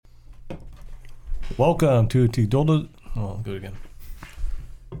Welcome to T-Dolda. Oh, I'll do it again.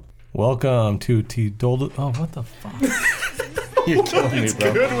 Welcome to T-Dolda. Oh, what the fuck? You're killing me,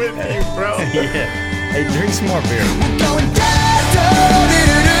 bro. Good with you, bro. Yeah. Hey, drink some more beer. Going down,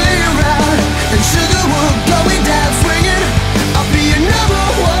 around, and sugar will going down swinging. I'll be your number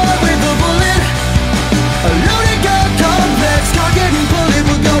one with a bullet. A loaded gun complex, targeting bullet.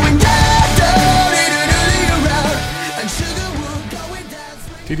 We're going down, around, and sugar will going down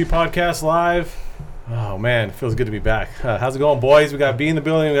swinging. TD Podcast Live. Oh, man. It feels good to be back. How's it going, boys? We got B in the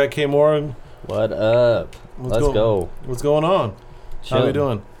building. We got K Morgan. What up? Let's go. What's going on? How we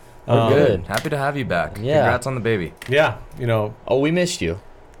doing? We're good. Happy to have you back. Yeah. Congrats on the baby. Yeah. You know, Oh, we missed you.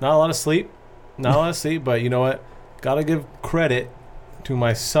 not a lot of sleep. But you know what? Got to give credit to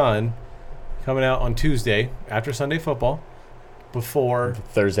my son coming out on Tuesday after Sunday football before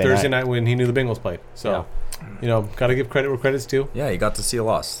Thursday night when he knew the Bengals played. So, you know, got to give credit where credit's due. Yeah, you got to see a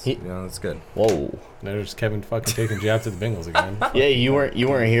loss. He- That's good. Whoa. There's Kevin fucking taking jabs at the Bengals again. Yeah, you weren't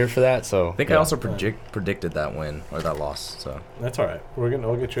here for that, so. I think I also predicted that win or that loss. So That's all right.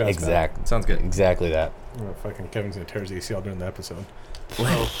 We'll get your ass back. sounds good. Exactly that. Fucking Kevin's gonna tear his ACL during the episode.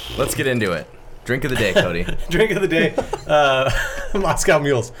 Let's get into it. Drink of the day, Cody. Drink of the day, Moscow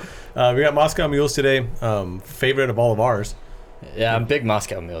Mules. We got Moscow Mules today. Favorite of all of ours. Yeah, I'm a big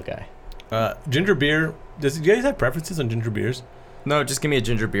Moscow Mule guy. Ginger beer. Do you guys have preferences on ginger beers? No, just give me a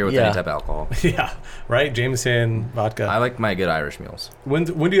ginger beer with Yeah. any type of alcohol. Yeah, right. Jameson, vodka. I like my good Irish meals. When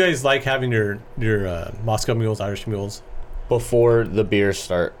do you guys like having your Moscow Mules, Irish Mules? Before the beers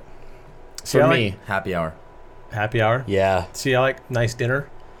start. See, For I me, Happy hour. happy hour. yeah. See, I like nice dinner.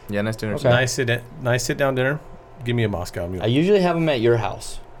 Yeah, nice dinner. Okay. Nice sit down dinner. Give me a Moscow Mule. I usually have them at your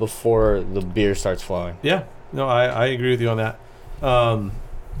house before the beer starts flowing. Yeah, no, I agree with you on that.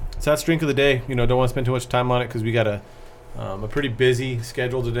 So that's drink of the day. You know, don't want to spend too much time on it because we got a pretty busy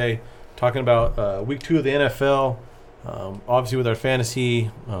schedule today. Talking about week 2 of the NFL. Obviously with our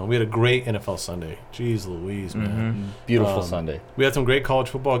fantasy, we had a great NFL Sunday. Jeez Louise, man. Beautiful Sunday. We had some great college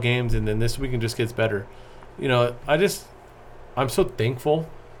football games, and then this weekend just gets better. You know, I'm so thankful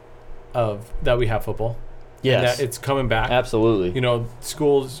of that we have football. And Yes. that it's coming back. Absolutely. You know,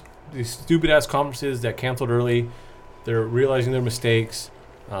 schools, these stupid ass conferences that canceled early, they're realizing their mistakes.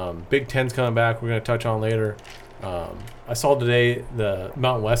 Big Ten's coming back. We're going to touch on later. I saw today the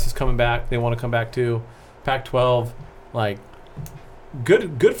Mountain West is coming back. They want to come back too. Pac-12, like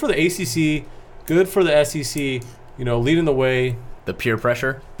good for the ACC, good for the SEC. You know, leading the way. The peer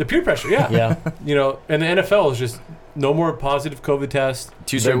pressure. The peer pressure, yeah. Yeah. You know, and the NFL is just no more positive COVID tests.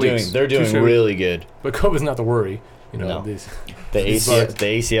 2 straight weeks. They're doing straight really good. But COVID's not the worry. You know, No. these. The These ACL, bugs. the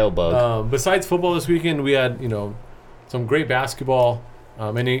ACL bug. Besides football this weekend, we had, you know, some great basketball.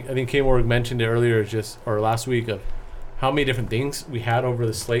 I think K Morgan mentioned it earlier, or last week, of how many different things we had over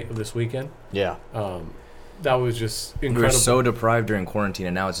the slate of this weekend. Yeah. That was just We were incredible. so deprived during quarantine,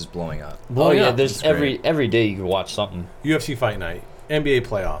 and now it's just blowing up. Blowing yeah. up. There's It's great. every day you can watch something. UFC Fight Night, NBA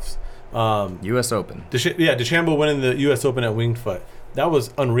playoffs. U.S. Open. DeChambeau winning the U.S. Open at Winged Foot. That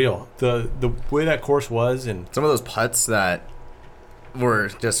was unreal. The way that course was, and Some of those putts that were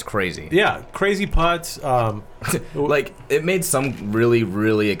just crazy. yeah, crazy putts. Like, it made some really,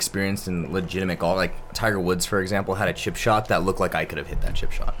 really experienced and legitimate golf. Like, Tiger Woods, for example, had a chip shot that looked like I could have hit that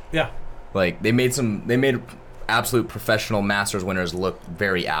chip shot. Yeah, Like, they made absolute professional Masters winners look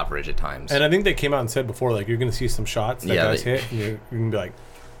very average at times. and I think they came out and said before, like, you're going to see some shots that Yeah, guys they- hit, and you're going to be like,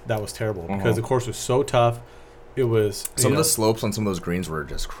 that was terrible because the course was so tough. It was Some of the slopes on some of those greens were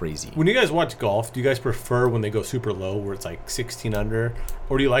just crazy. When you guys watch golf, do you guys prefer when they go super low, where it's like 16 under,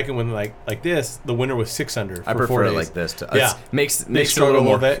 or do you like it when like this, the winner was 6 under? I for 4 prefer it days? like this. Yeah. Makes it a struggle little a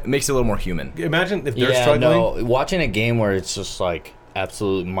more little bit. makes it a little more human. Imagine if they're Yeah, struggling. no. Watching a game where it's just like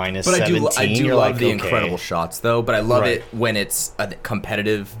absolute minus But 17. I do you're love like, the okay. incredible shots though. But I love Right. it when it's a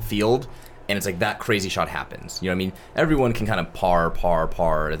competitive field and it's like that crazy shot happens. You know what I mean? Everyone can kind of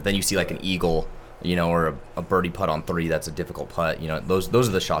par. Then you see like an eagle, you know, or a birdie putt on 3. That's a difficult putt. You know, those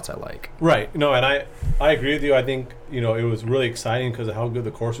are the shots I like. Right. No, and I agree with you. I think, you know, it was really exciting because of how good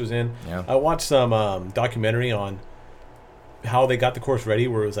the course was in. Yeah. I watched some documentary on how they got the course ready,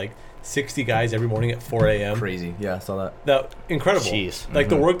 where it was like 60 guys every morning at 4 a.m. Crazy. Yeah, I saw that. That incredible. Jeez. Like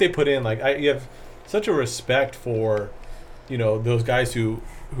the work they put in. Like you have such a respect for, you know, those guys who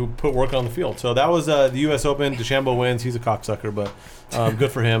put work on the field. So that was the U.S. Open. DeChambeau wins. He's a cocksucker, but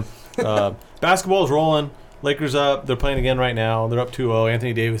good for him. Basketball is rolling. Lakers up. They're playing again right now. They're up 2-0.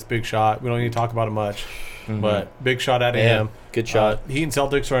 Anthony Davis, big shot. We don't need to talk about it much, but big shot out of Yeah, him. good shot. Heat and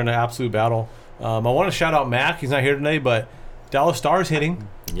Celtics are in an absolute battle. I want to shout out Mac. He's not here today, but Dallas Stars hitting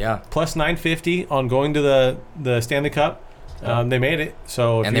Yeah. plus 950 on going to the Stanley Cup. They made it.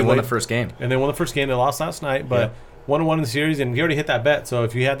 So if And you they won laid- the first game. And they won the first game. They lost last night, but 1-1 in the series, and you already hit that bet. So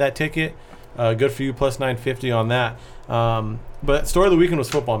if you had that ticket, good for you. Plus 950 on that. But story of the weekend was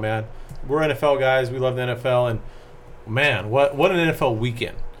football, man. We're NFL guys. We love the NFL, and man, what an NFL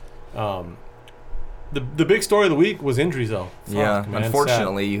weekend. The big story of the week was injuries, though. Fuck, Yeah, man,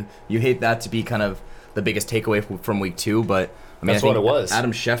 unfortunately, you hate that to be kind of the biggest takeaway from week 2, but I mean, That's I think what it was.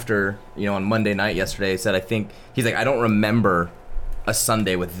 Adam Schefter, on Monday night yesterday said, he's like, I don't remember a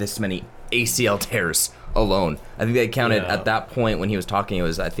Sunday with this many ACL tears alone. I think they counted Yeah. at that point when he was talking, it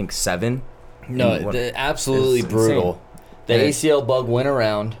was 7. No, What- absolutely it's brutal. The And it- ACL bug went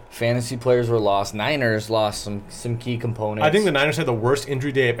around. Fantasy players were lost. Niners lost some key components. I think the Niners had the worst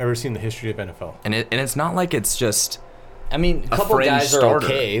injury day I've ever seen in the history of NFL. And it's not like it's just I mean, a a couple fringe guys are starter.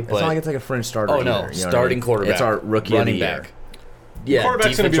 okay, It's but not like it's like a fringe starter. oh no, either, you know what I starting mean? quarterback. It's our rookie running of the year. back. Yeah,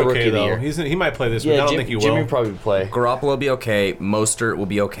 Quarterback's going to be defensive rookie okay, of the though. year. He might play this week. I Yeah, don't think he will. Jimmy probably play. Garoppolo will be okay. Mostert will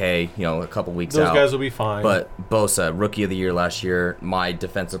be okay. A couple weeks Those out. guys will be fine. But Bosa, rookie of the year last year, my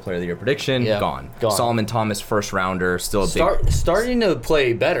defensive player of the year prediction, Yeah, gone. gone. Solomon Thomas, first rounder, still a big, Starting to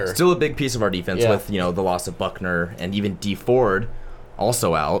play better. still a big piece of our defense Yeah. with the loss of Buckner and even D Ford,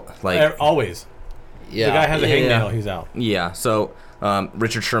 also out. Always. yeah, The guy has a Yeah. hangnail. He's out. Yeah. So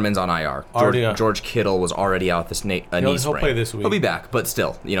Richard Sherman's on IR. Already out. George Kittle was already out this knee He'll sprain. play this week. He'll be back, but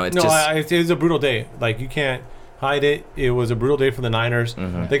still, it's No, just. it was a brutal day. Like, you can't hide it. It was a brutal day for the Niners.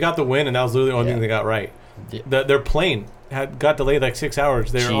 Mm-hmm. They got the win, and that was literally the only Yeah. thing they got right. Yeah. Their plane got delayed like 6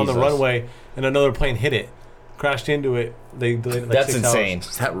 hours. They were on the Jesus. runway, and another plane hit it, crashed into it. They delayed it like That's 6 insane. hours.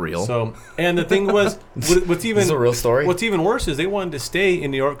 Is that real? So, and the thing was, what's even This is a real story. What's even worse is they wanted to stay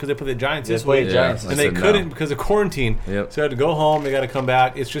in New York because they played the Giants They this played week, Giants. and I they said no. couldn't because of quarantine. Yep. So they had to go home. They got to come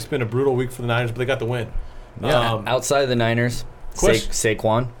back. It's just been a brutal week for the Niners, but they got the win. Yeah. Outside of the Niners, Question-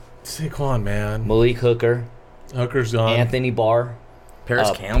 Saquon, Saquon, man, Malik Hooker, Hooker's gone. Anthony Barr,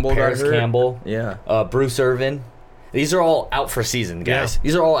 Paris Campbell got Paris hurt. Campbell, Yeah. Bruce Irvin. These are all out for season, guys. Yeah.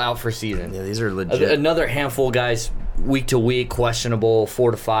 These are all out for season. Yeah, these are legit. Another handful of guys week to week, questionable,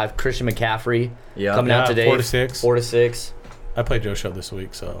 4 to 5. Christian McCaffrey Yeah. coming out Yeah, today, 4 to 6. 4 to 6. I played Joe Show this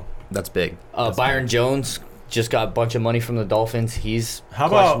week, so That's big. Byron Jones just got a bunch of money from the Dolphins. He's How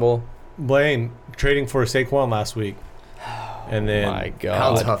about- questionable. Blaine trading for Saquon last week, and then My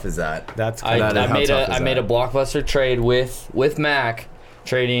How God. tough is that? that's I, That is- I how made tough is I made a that? blockbuster trade with Mac,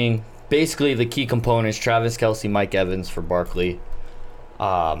 trading basically the key components: Travis Kelce, Mike Evans for Barkley,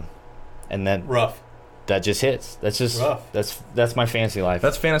 and then rough. that just hits. That's just Rough. that's my fantasy life.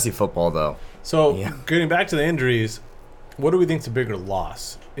 That's fantasy football, though. So Yeah. getting back to the injuries, what do we think's a bigger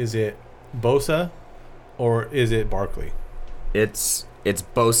loss? Is it Bosa, or is it Barkley? It's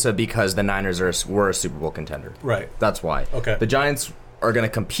Bosa because the Niners were a Super Bowl contender. Right. That's why. Okay. The Giants are going to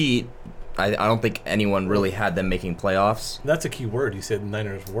compete. I don't think anyone really had them making playoffs. That's a key word. You said the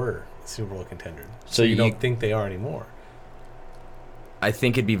Niners were Super Bowl contenders. So you you- don't think they are anymore. I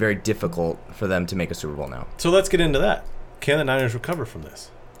think it'd be very difficult for them to make a Super Bowl now. So let's get into that. Can the Niners recover from this?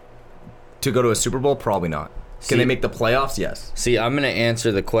 To go to a Super Bowl, probably not. See- Can they make the playoffs? Yes. See, I'm going to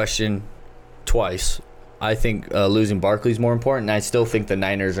answer the question twice. I think losing Barkley's more important, and I still think the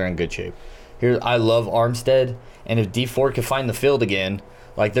Niners are in good shape. Here, I love Armstead, and if D Ford can find the field again,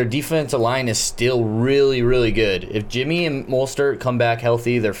 like their defensive line is still really, really good. If Jimmy and Mostert come back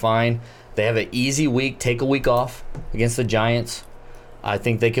healthy, they're fine. They have an easy week. Take a week off against the Giants. I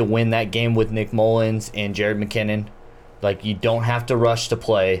think they could win that game with Nick Mullins and Jared McKinnon. Like, you don't have to rush to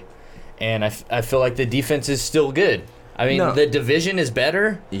play. And I feel like the defense is still good. I mean, No. the division is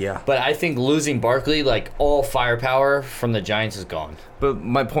better. Yeah. But I think losing Barkley, like, all firepower from the Giants is gone. But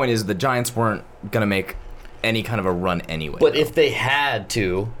my point is the Giants weren't going to make any kind of a run anyway. But though. if they had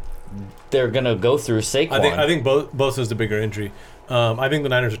to, they're going to go through Saquon. I think Bosa's the bigger injury. I think the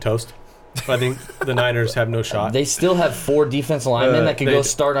Niners are toast. I think the Niners have no shot. they still have 4 defensive linemen that can go they-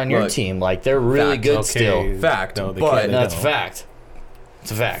 start on your look, team. Like, they're really fact, good Okay, still. Fact, No, they but- can't. They No, it's a don't. fact.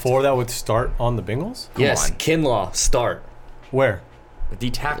 It's a fact. 4 that would start on the Bengals? Yes, on. Kinlaw, start. Where? D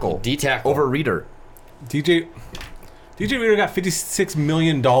tackle. D tackle. Over Reader. DJ Reader got $56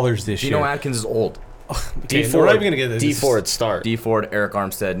 million this year. Geno Atkins is old. Okay, we're not even going to get this. D Ford, start. D Ford, Eric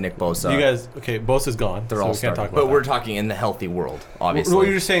Armstead, Nick Bosa. You guys, okay, Bosa's gone. they're so all we can't starting. talk about But that. we're talking in the healthy world, obviously. Well,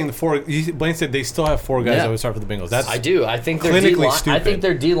 you're just saying the 4. Blaine said they still have 4 guys Yeah. that would start for the Bengals. That's I do. I think their Clinically D line. I stupid. think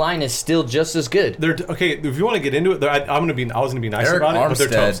their D line is still just as good. They're okay. If you want to get into it, I was gonna be nice Eric about it, but they're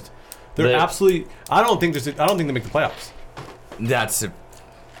Armstead- toast. They're They- absolutely. I don't think they make the playoffs. That's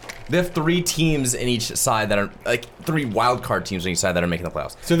They have 3 teams in each side that are like 3 wild card teams on each side that are making the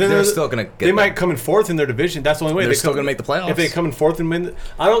playoffs. So then they're still gonna get. They might come in fourth in their division. That's the only way They're still gonna make the playoffs. If they come in fourth and win,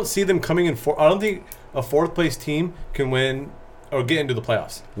 I don't see them coming in fourth. I don't think a fourth place team can win or get into the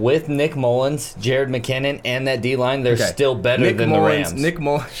playoffs. With Nick Mullins, Jared McKinnon, and that D line, they're Okay. still better Nick than Mullins, the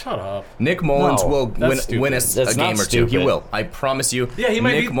Rams. Shut up. Nick Mullins No, will that's win us That's a game not or two. He stupid. will. I promise you. Yeah, he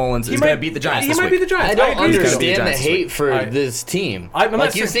might. Nick Mullins is going to beat the Giants. He this might week. beat the Giants. I don't agree with you. He's gonna beat understand the Giants this hate week. for I- this team. I'm not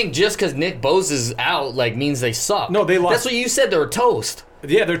like you saying- think just because Nick Bose is out, like means they suck. No, they lost. That's what you said. They were toast.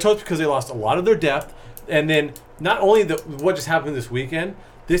 Yeah, they're toast because they lost a lot of their depth, and then not only what just happened this weekend.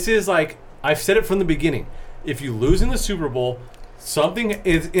 This is like I've said it from the beginning. If you lose in the Super Bowl, something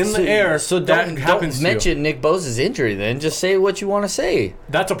is in the air. So that don't happens to you. mention Nick Bose's injury. Then just say what you want to say.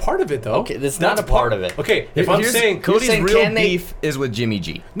 That's a part of it, though. Okay, that's not a part of it. Okay, if I'm Here's- saying Cody's saying, real can they- beef is with Jimmy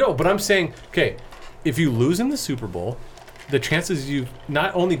G. no, but I'm saying okay, if you lose in the Super Bowl, the chances you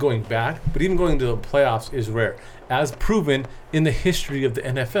not only going back but even going to the playoffs is rare, as proven in the history of the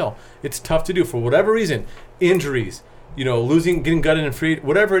NFL. It's tough to do for whatever reason, injuries, losing, getting gutted and freed,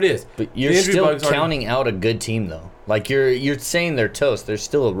 whatever it is. But you're The injury still bugs are- counting out a good team, though. Like you're saying they're toast. They're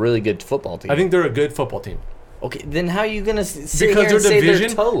still a really good football team. I think they're a good football team. Okay, then how are you gonna sit Because here and their say division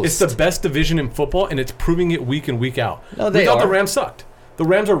they're toast? is the best division in football, and it's proving it week in, week out. No, they we thought the are. Rams sucked. The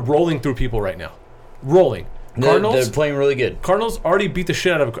Rams are rolling through people right now. Rolling. They're playing really good. Cardinals already beat the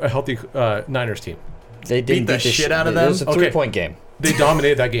shit out of a healthy Niners team. They didn't Beat the shit out of them? It was a Okay. 3-point game. They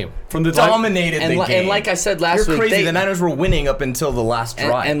dominated that game. From the time, Dominated And, the game. and like I said last You're week, crazy. they, The Niners were winning up until the last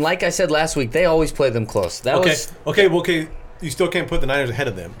drive. and like I said last week, they always play them close. That Okay, was okay. You still can't put the Niners ahead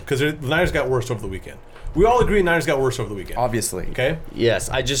of them because the Niners got worse over the weekend. We all agree Niners got worse over the weekend. obviously. Okay, yes.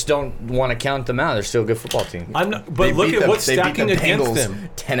 I just don't want to count them out. They're still a good football team. I'm not. But They look beat at the- what's they beat stacking the against Bengals them.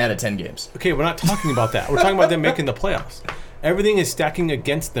 10 out of 10 games. Okay, we're not talking about that. We're talking about them making the playoffs. Everything is stacking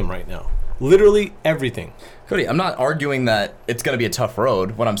against them right now. Literally everything. Cody, I'm not arguing that it's going to be a tough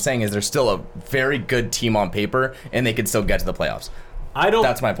road. What I'm saying is they're still a very good team on paper, and they could still get to the playoffs. I don't.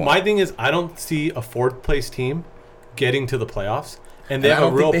 That's my point. My thing is, I don't see a fourth place team getting to the playoffs, and they And I have a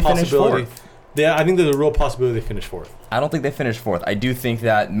don't real think they finish possibility. fourth. I think there's a real possibility they finish fourth. I don't think they finish fourth. I do think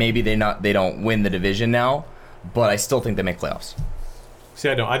that maybe they don't win the division now, but I still think they make playoffs. See,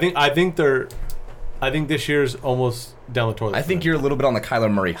 I don't. I think this year's almost down the toilet. I for think them. you're a little bit on the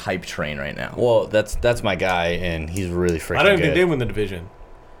Kyler Murray hype train right now. Well, that's my guy, and he's really freaking I don't even good. think they win the division.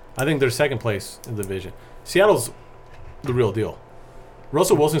 I think they're second place in the division. Seattle's the real deal.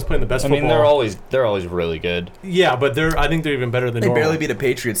 Russell Wilson's playing the best I mean, football. they're always really good. Yeah, but I think they're even better than They normal. barely beat a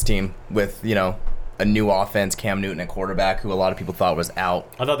Patriots team with, a new offense, Cam Newton at quarterback, who a lot of people thought was out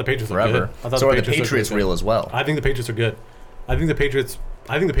I thought the Patriots were forever. good. I thought So are the looked Patriots good. real as well? I think the Patriots are good. I think the Patriots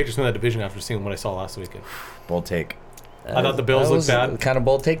win that division after seeing what I saw last weekend. Bold take. I thought the Bills That looked was bad. Kind of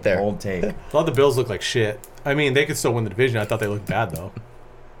bold take there. Bold take. I thought the Bills looked like shit. I mean, they could still win the division. I thought they looked bad though.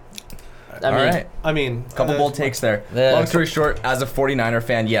 I All mean, right. I mean, Couple bold takes there. Yeah. Long story short, as a 49er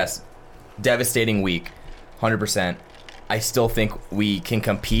fan, yes, devastating week, 100%. I still think we can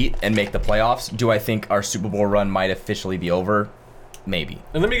compete and make the playoffs. Do I think our Super Bowl run might officially be over? Maybe.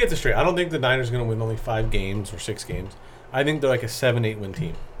 And let me get this straight. I don't think the Niners are going to win only 5 games or 6 games. I think they're like a 7-8 win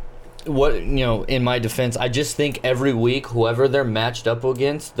team. in my defense, I just think every week, whoever they're matched up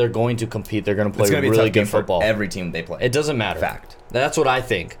against, they're going to compete. They're going to play It's going to be a really tough game good football. for every team they play. It doesn't matter. Fact. That's what I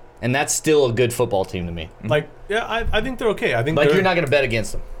think, and that's still a good football team to me. Like, yeah, I think they're okay. I think Like they're, you're not going to bet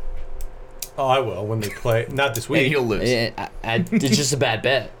against them. Oh, I will when they play. Not this And week. he'll lose. It's just a bad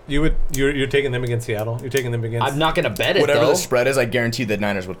bet. You're taking them against Seattle. You're taking them against. I'm not going to bet it Whatever though. the spread is, I guarantee the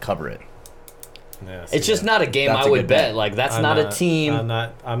Niners would cover it. Yeah, see, It's just not a game That's I a would good bet. bet. Like that's I'm not a team. I'm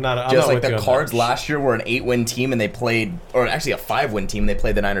not Just not like with you the on Cards that. last year were an 8-win team and they played, or actually a 5-win team, and they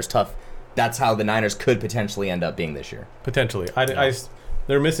played the Niners tough. That's how the Niners could potentially end up being this year. Potentially.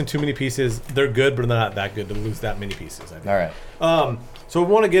 They're missing too many pieces. They're good, but they're not that good to lose that many pieces. I think. All right. So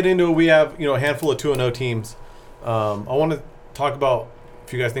we want to get into it. We have a handful of 2-0 teams. I want to talk about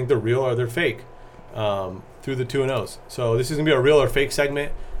if you guys think they're real or they're fake through the 2-0s. So this is gonna be a real or fake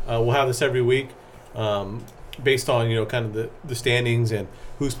segment. We'll have this every week based on kind of the standings and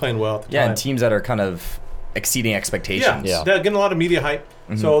who's playing well at the Yeah, time. and teams that are kind of exceeding expectations. Yeah, they're getting a lot of media hype.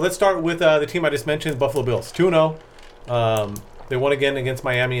 Mm-hmm. So let's start with the team I just mentioned, Buffalo Bills, 2-0. They won again against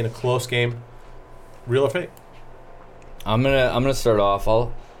Miami in a close game. Real or fake? I'm gonna start off.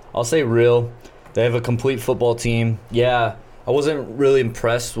 I'll say real. They have a complete football team. Yeah, I wasn't really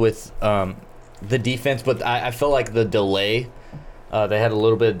impressed with the defense, but I felt like the delay. They had a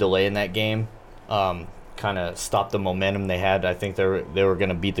little bit of delay in that game. Kind of stopped the momentum they had. I think they were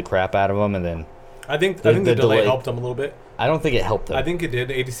gonna beat the crap out of them, and then I think The the delay delay. helped them a little bit. I don't think it helped them. I think it did.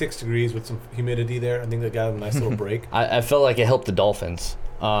 86 degrees with some humidity there. I think they got a nice little break. I felt like it helped the Dolphins.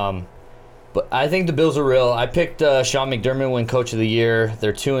 But I think the Bills are real. I picked Sean McDermott to win Coach of the Year.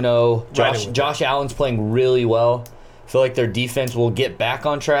 They're 2-0. Josh Allen's playing really well. I feel like their defense will get back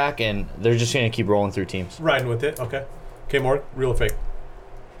on track, and they're just going to keep rolling through teams. Riding with it. Okay. Okay, Morgan, real or fake?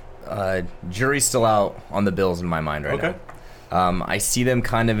 Jury's still out on the Bills in my mind right now. I see them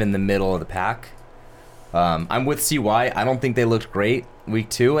kind of in the middle of the pack. I'm with CY. I don't think they looked great week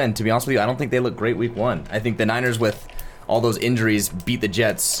 2, and to be honest with you, I don't think they looked great week 1. I think the Niners, with all those injuries, beat the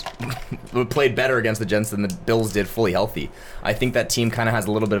Jets, played better against the Jets than the Bills did fully healthy. I think that team kind of has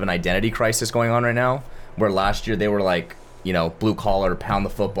a little bit of an identity crisis going on right now, where last year they were like, blue collar, pound the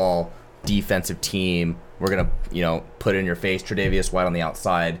football, defensive team. We're going to, put it in your face, Tre'Davious White on the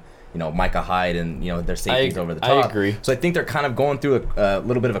outside, Micah Hyde and, their safeties over the top. I agree. So I think they're kind of going through a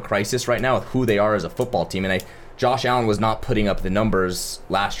little bit of a crisis right now with who they are as a football team. And Josh Allen was not putting up the numbers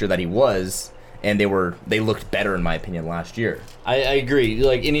last year that he was, and they looked better in my opinion last year. I agree.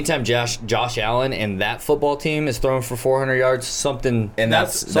 Like anytime Josh Allen and that football team is throwing for 400 yards, something's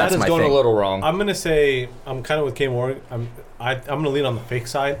that's going thing. a little wrong. I'm gonna say I'm kind of with K Morgan. I'm gonna lean on the fake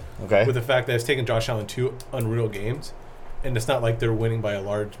side. Okay. With the fact that it's taken Josh Allen 2 unreal games, and it's not like they're winning by a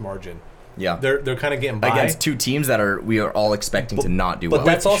large margin. Yeah, they're kind of getting by against 2 teams that we are all expecting to not do well.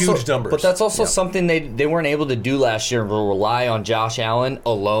 That's also huge numbers. But that's also something they weren't able to do last year. Rely on Josh Allen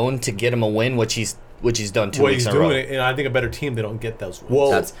alone to get him a win, which he's done 2 weeks in a row. And I think a better team, they don't get those wins.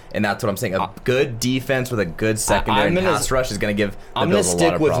 Well, that's what I'm saying. A good defense with a good secondary and pass rush is going to give the Bills a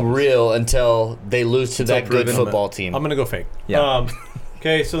lot of problems. I'm going to stick with real until they lose to that good football team. I'm going to go fake. Yeah.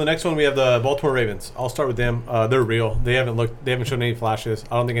 Okay, so the next one we have the Baltimore Ravens. I'll start with them. They're real. They haven't shown any flashes.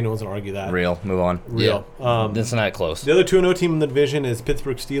 I don't think anyone's gonna argue that. Real. Move on. Real. Yeah. That's not close. The other 2-0 team in the division is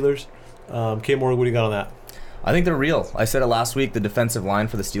Pittsburgh Steelers. K Morgan, what do you got on that? I think they're real. I said it last week. The defensive line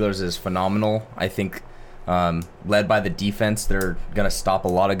for the Steelers is phenomenal. I think, led by the defense, they're gonna stop a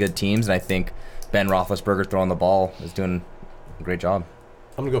lot of good teams, and I think Ben Roethlisberger throwing the ball is doing a great job.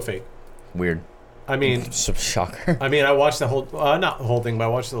 I'm gonna go fake. Weird. I mean, shocker. I mean, I watched the whole, not the whole thing, but I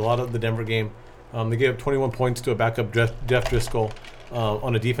watched a lot of the Denver game. They gave up 21 points to a backup Jeff Driscoll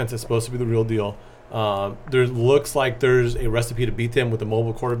on a defense that's supposed to be the real deal. There looks like there's a recipe to beat them with a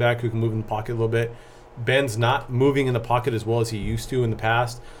mobile quarterback who can move in the pocket a little bit. Ben's not moving in the pocket as well as he used to in the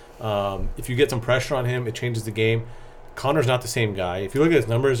past. If you get some pressure on him, it changes the game. Connor's not the same guy. If you look at his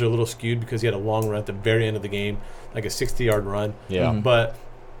numbers, they're a little skewed because he had a long run at the very end of the game, like a 60-yard run. Yeah. Mm-hmm. But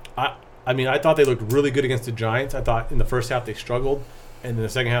I mean, I thought they looked really good against the Giants. I thought in the first half they struggled, and in the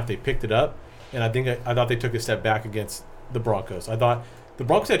second half they picked it up. And I thought they took a step back against the Broncos. I thought the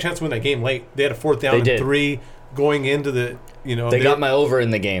Broncos had a chance to win that game late. They had a 4th down and 3 going into the, They got my over in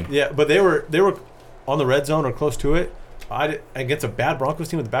the game. Yeah, but they were on the red zone or close to it. Against a bad Broncos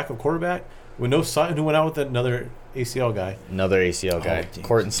team with a backup quarterback with no Sutton, who went out with another ACL guy. Another ACL guy.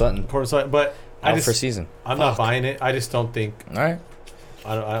 Courtland Sutton. But out for season. I'm not buying it. I just don't think. All right.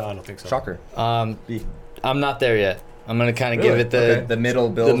 I don't think so. Shocker. I'm not there yet. I'm gonna kind of give it the middle.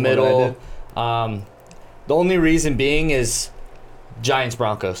 Bills, the middle. The only reason being is Giants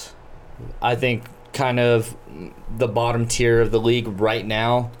Broncos. I think kind of the bottom tier of the league right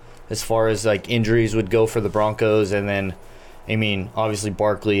now, as far as like injuries would go for the Broncos, and then, I mean, obviously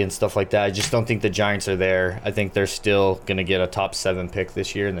Barkley and stuff like that. I just don't think the Giants are there. I think they're still gonna get a top 7 pick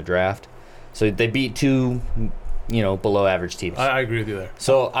this year in the draft. So they beat 2. Below average teams. I agree with you there.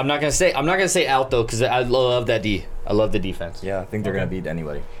 So I'm not gonna say out though, because I love that D. I love the defense. Yeah, I think they're gonna beat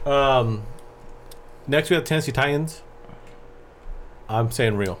anybody. Next we have Tennessee Titans. I'm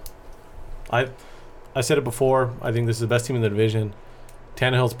saying real. I said it before. I think this is the best team in the division.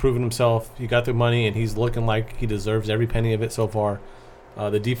 Tannehill's proven himself. He got the money, and he's looking like he deserves every penny of it so far.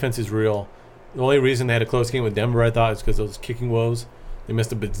 The defense is real. The only reason they had a close game with Denver, I thought, is because of those kicking woes. They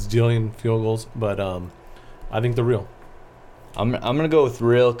missed a bazillion field goals, but I think they're real. I'm gonna go with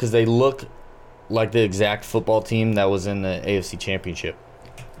real because they look like the exact football team that was in the AFC Championship,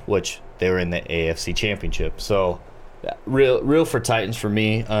 which they were in the AFC Championship. So real for Titans for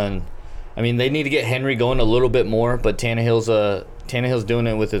me. I mean, they need to get Henry going a little bit more, but Tannehill's doing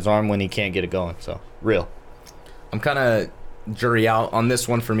it with his arm when he can't get it going. So real. I'm kind of jury out on this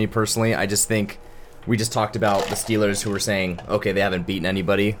one for me personally. I just think we just talked about the Steelers, who were saying, okay, they haven't beaten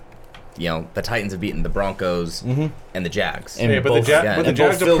anybody. The Titans have beaten the Broncos and the Jags. But the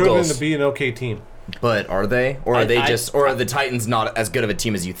Jags are proven to be an okay team. But are they? Or are the Titans not as good of a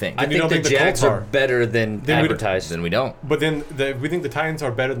team as you think? I think the Jags are better than advertised. Then we don't. But then we think the Titans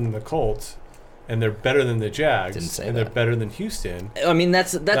are better than the Colts. and they're better than the Jags, Didn't say and that. they're better than Houston. I mean,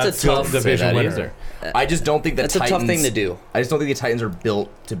 that's That's a tough the division Say that winner. either. I just don't think the That's Titans. a tough thing to do. I just don't think the Titans are built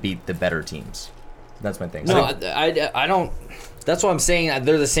to beat the better teams. That's my thing. No, I don't. That's what I'm saying.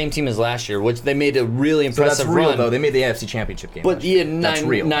 They're the same team as last year, which they made a really so impressive that's real run. though. They made the AFC Championship game. But last year. yeah, That's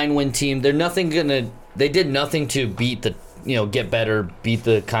real. 9-win team. They're nothing gonna. They did nothing to beat the get better, beat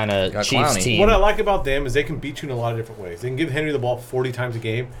the kind of Got Chiefs Clowney. team. What I like about them is they can beat you in a lot of different ways. They can give Henry the ball 40 times a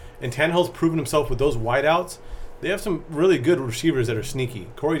game, and Tannehill's proven himself with those wideouts. They have some really good receivers that are sneaky.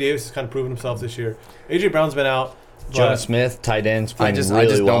 Corey Davis has kind of proven himself this year. A.J. Brown's been out. Jonas Smith, tight ends, I playing just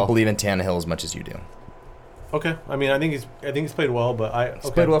really well. don't believe in Tannehill as much as you do. Okay, I mean, I think he's played well, but He's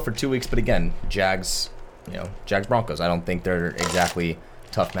played well for 2 weeks, but again, Jags Broncos. I don't think they're exactly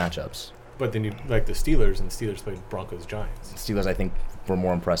tough matchups. But then you like the Steelers, and the Steelers played Broncos Giants. Steelers, I think, were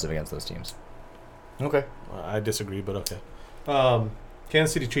more impressive against those teams. Okay. I disagree, but okay.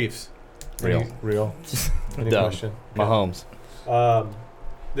 Kansas City Chiefs. Real. Real. Any Dumb. question? Mahomes.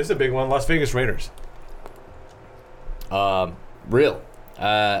 This is a big one. Las Vegas Raiders. Real.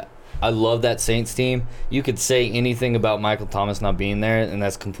 I love that Saints team. You could say anything about Michael Thomas not being there, and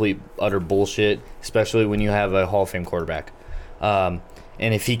that's complete, utter bullshit, especially when you have a Hall of Fame quarterback. And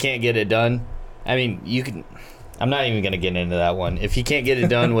if he can't get it done, I mean, you can. I'm not even going to get into that one. If he can't get it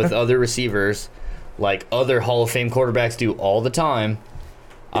done with other receivers, like other Hall of Fame quarterbacks do all the time,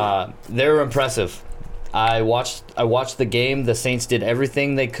 they're impressive. I watched the game. The Saints did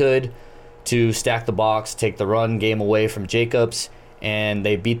everything they could to stack the box, take the run game away from Jacobs, and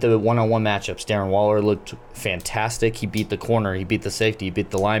they beat the one-on-one matchups. Darren Waller looked fantastic. He beat the corner. He beat the safety. He beat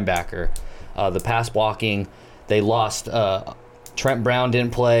the linebacker. The pass blocking, they lost. Trent Brown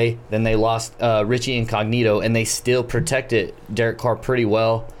didn't play. Then they lost Richie Incognito, and they still protected Derek Carr pretty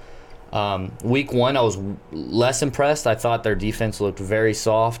well. Week 1, I was less impressed. I thought their defense looked very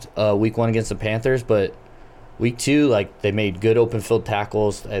soft week 1 against the Panthers, but week 2, like, they made good open field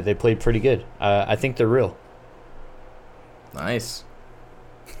tackles. They played pretty good. I think they're real. Nice.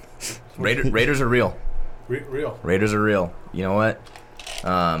 Raiders are real. Real. Raiders are real. You know what?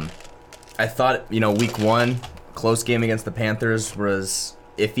 I thought, week 1, close game against the Panthers was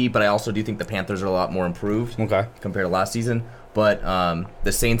iffy, but I also do think the Panthers are a lot more improved Okay. compared to last season. But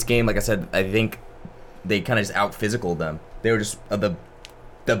the Saints game, like I said, I think they kind of just out-physicaled them. They were just the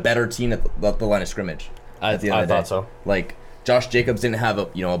better team at the line of scrimmage. I at the end of the thought day. so. Like, Josh Jacobs didn't have a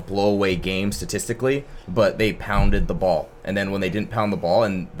blow-away game statistically, but they pounded the ball. And then when they didn't pound the ball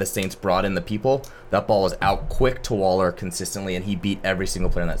and the Saints brought in the people, that ball was out quick to Waller consistently, and he beat every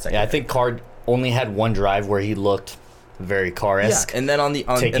single player in that second. Yeah, I think Carr only had one drive where he looked very Carr-esque. Yeah, and then on the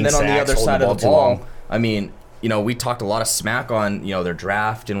taking other sacks, side holding of the too long. ball, I mean, we talked a lot of smack on their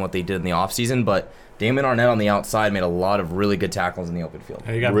draft and what they did in the offseason, but Damon Arnett on the outside made a lot of really good tackles in the open field.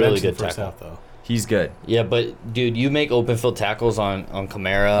 Hey, you got Really benched in good the first tackle. half, though. He's good. Yeah, but dude, you make open field tackles on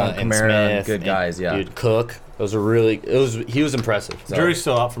Kamara and Smith, good guys, yeah. Dude, Cook, those are really. He was impressive. So- Jury's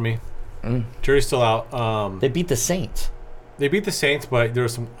still out for me. Jury's still out. They beat the Saints. They beat the Saints, but there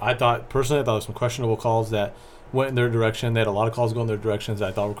was some. I thought there was some questionable calls that went in their direction. They had a lot of calls going in their directions that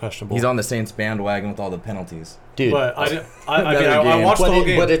I thought were questionable. He's on the Saints bandwagon with all the penalties. Dude, But I Another watched the but, whole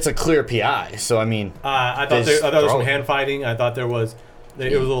game. but it's a clear PI. So I mean, I thought they there was throw some it. hand fighting. I thought it was a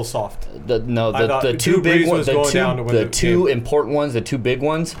little soft. the I thought two Drew big Brees ones, was going down to win the the two game. important ones, the two big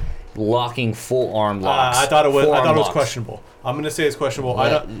ones, locking full arm locks. I thought it was. Full I arm thought it was locks. questionable. I'm going to say it's questionable.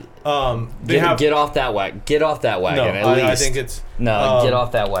 Let- They have. Get off that wagon. Get off that wagon. No, at least. I think it's. Get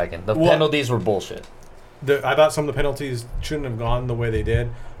off that wagon. The well- penalties were bullshit. I thought some of the penalties shouldn't have gone the way they did.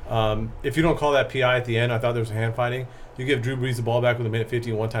 If you don't call that PI at the end, I thought there was a hand fighting. You give Drew Brees the ball back with a minute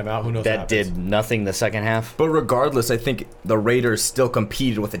 50 and one timeout. Who knows? That what did happens. nothing the second half. But regardless, I think the Raiders still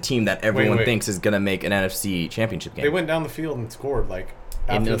competed with a team that everyone wait. thinks is going to make an NFC championship game. They went down the field and scored In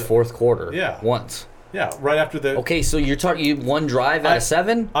after the fourth quarter. Yeah. Once. Yeah, right after the. Okay, so you're talking one drive out of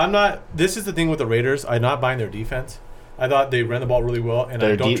 7? I'm not. This is the thing with the Raiders. I'm not buying their defense. I thought they ran the ball really well, and I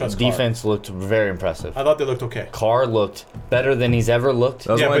Their don't trust Carr. defense looked very impressive. I thot they looked okay. Carr looked better than he's ever looked.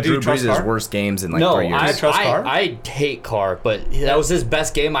 That was Yeah, one but of do you Drew trust Brees' Carr? worst games in No, 3 years. I trust Carr? I hate Carr, but that was his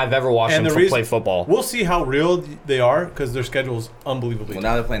best game I've ever watched And him the reason- play football. We'll see how real they are because their schedule's unbelievably. Well, tough.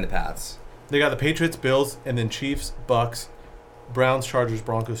 now they're playing the Pats. They got the Patriots, Bills, and then Chiefs, Bucks, Browns, Chargers,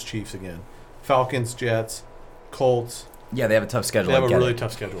 Broncos, Chiefs again, Falcons, Jets, Colts. Yeah, they have a tough schedule. They have I a get really it.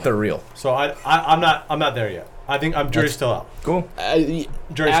 tough schedule. They're real. So I'm not there yet. I think jury's still out. Cool. Jury's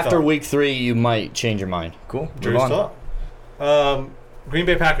After still out. week 3, you might change your mind. Cool. Move Jury's on. still out. Green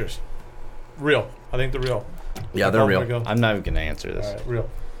Bay Packers, real. I think they're real. Yeah, they're real. Go. I'm not even going to answer this. All right,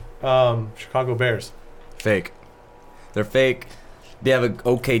 real. Chicago Bears. Fake. They're fake. They have an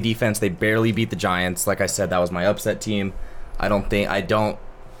okay defense. They barely beat the Giants. Like I said, that was my upset team. I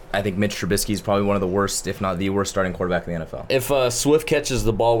think Mitch Trubisky is probably one of the worst, if not the worst, starting quarterback in the NFL. If Swift catches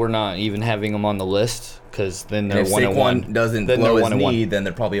the ball, we're not even having him on the list because then And they're if 1-1. Saquon doesn't Then blow they're his 1-1. knee, then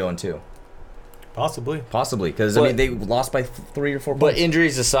they're probably 0-2. Possibly. Because But- they lost by 3 or 4 But points.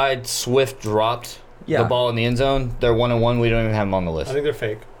 injuries aside, Swift dropped Yeah. the ball in the end zone. They're 1-1. We don't even have him on the I list. think they're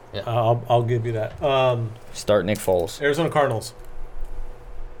fake. Yeah. I'll give you that. Start Nick Foles. Arizona Cardinals.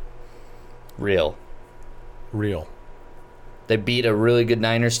 Real. Real. They beat a really good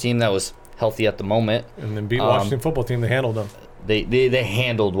Niners team that was healthy at the moment. And then beat Washington football team. They handled them. They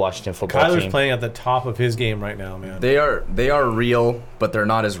handled Washington football Kyler's team. playing at the top of his game right now, man. They are real, but they're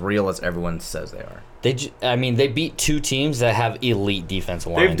not as real as everyone says they are. They beat two teams that have elite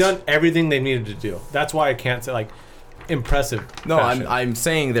defensive lines. They've done everything they needed to do. That's why I can't say, like, impressive. No, fashion. I'm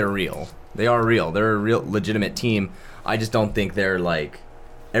saying they're real. They are real. They're a real legitimate team. I just don't think they're like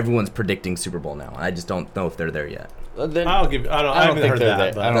everyone's predicting Super Bowl now. I just don't know if they're there yet. I'll give. I I haven't don't think heard they're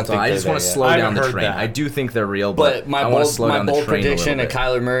that. there. I don't That's why think I they're just want there to yet. slow I down haven't the heard train. that. I do think they're real, But my I want to bold, slow my down the bold train prediction a of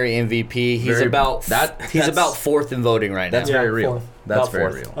little bit. Kyler Murray MVP. He's Very- about that's- about fourth in voting right now. That's Yeah, very real. fourth. That's About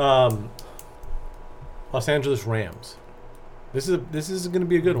very fourth. real. Los Angeles Rams. This is going to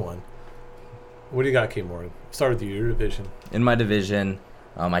be a good one. What do you got, Kate Morgan? Start with your division. In my division,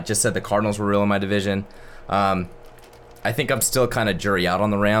 I just said the Cardinals were real in my division. I think I'm still kind of jury out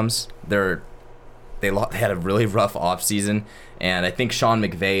on the Rams. They had a really rough offseason, and I think Sean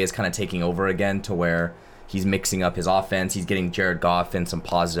McVay is kind of taking over again to where he's mixing up his offense. He's getting Jared Goff in some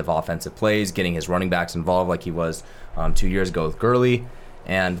positive offensive plays, getting his running backs involved like he was 2 years ago with Gurley,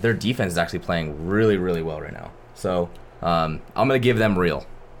 and their defense is actually playing really, really well right now. So I'm going to give them real.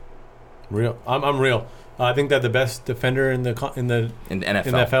 Real. I'm real. I think that the best defender in the In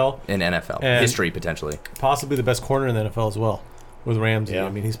NFL. In NFL. And- History, potentially. possibly the best corner in the NFL as well, with Ramsey. Yeah. I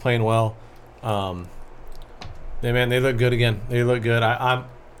mean, he's playing well. They look good again. They look good. I'm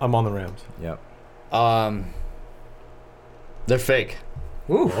on the Rams. Yep. They're fake.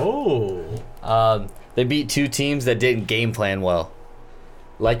 Oh, They beat two teams that didn't game plan well.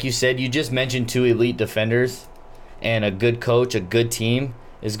 Like you said, you just mentioned two elite defenders, and a good coach, a good team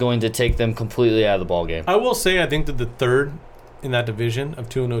is going to take them completely out of the ball game. I will say I think that the third in that division of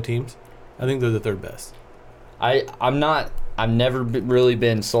 2-0 teams, I think they're the third best. I've never really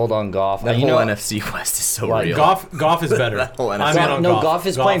been sold on Goff. That You whole know, NFC West is so Like, real. Goff is better. That whole I'm NFC. in on Goff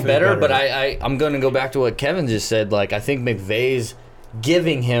is playing is better, but I'm going to go back to what Kevin just said. Like, I think McVay's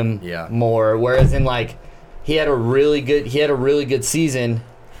giving him Yeah. more, whereas in like he had a really good season,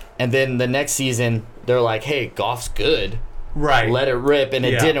 and then the next season they're like, hey, Goff's good, right. let it rip, and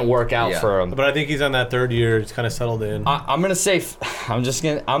it Yeah. didn't work out Yeah. for him. But I think he's on that third year. He's kind of settled in. I'm gonna say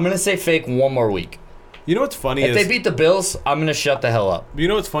fake one more week. You know what's funny If is they beat the Bills, I'm gonna shut the hell up. you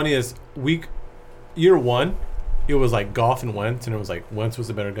know what's funny is year one, it was like Goff and Wentz, and it was like Wentz was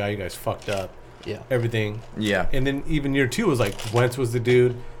the better guy. You guys fucked up Yeah. everything. Yeah. And then even year two was like Wentz was the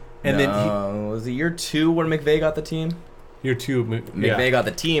dude, and then was it year 2 where McVay got the team? year two, McVay got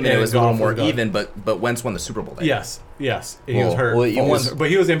the team, and And it was a little Goff more was gone. even, but Wentz won the Super Bowl. That year. Yes, and he was hurt. well, he won- but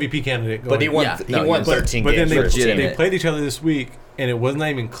he was MVP candidate. But he going. won. Yeah, he no, won he was- 13 But then games. for his team. legitimate. they played each other this week, and it was not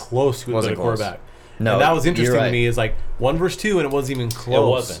even close who was the Wasn't close. quarterback. No, and that was interesting you're right. to me. Is like 1 versus 2, and it wasn't even close. It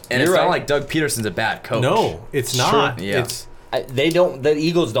wasn't. And You're it's right. not like Doug Peterson's a bad coach. No, it's Sure. not. Yeah. It's The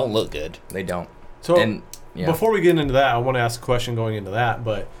Eagles don't look good. They don't. so. And yeah. Before we get into that, I want to ask a question going into that.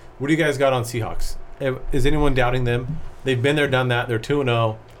 But what do you guys got on Seahawks? Is anyone doubting them? They've been there, done that. They're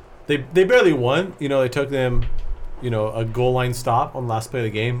 2-0. They barely won. You know, they took them, a goal line stop on the last play of the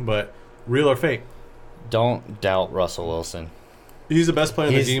game. But real or fake? Don't doubt Russell Wilson. He's the best player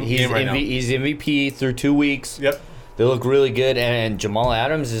in the game right now. He's MVP through 2 weeks. Yep. They look really good, and Jamal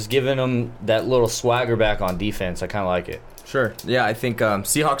Adams is giving them that little swagger back on defense. I kind of like it. Sure. Yeah, I think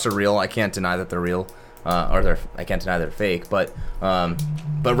Seahawks are real. I can't deny that they're real, I can't deny they're fake. But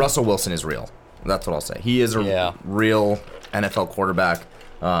Russell Wilson is real. That's what I'll say. He is a real NFL quarterback.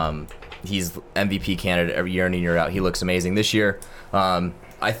 He's MVP candidate every year in and year out. He looks amazing this year.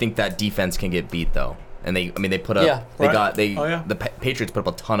 I think that defense can get beat though, and they put up. Yeah. Right. Patriots put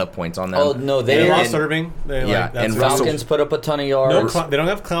up a ton of points on them. Oh no, They they lost Irving. Yeah, and Russell. Falcons put up a ton of yards. They don't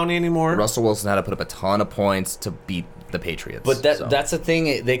have Clowney anymore. Russell Wilson had to put up a ton of points to beat the Patriots. But so. that's the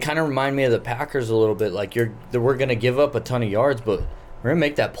thing. They kind of remind me of the Packers a little bit. Like we're gonna give up a ton of yards, but we're gonna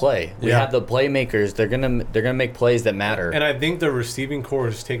make that play. We Yeah. have the playmakers. They're gonna make plays that matter. And I think the receiving core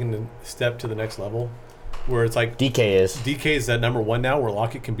is taking the step to the next level, where it's like DK is. DK is that number 1 now, where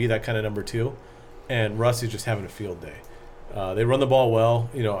Lockett can be that kind of number 2, and Russ is just having a field day. They run the ball well.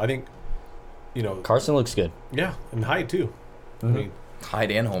 I think, Carson looks good. yeah, and Hyde too. I mean,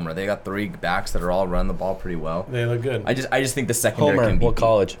 Hyde and Homer. They got 3 backs that are all running the ball pretty well. they look good. I just think the secondary Homer, can be what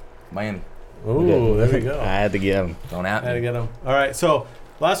college? Miami. Ooh, there we go. I had to get him. Don't I at had to me. get them. All right, so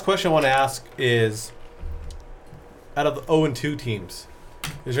last question I want to ask is, out of the 0-2 teams,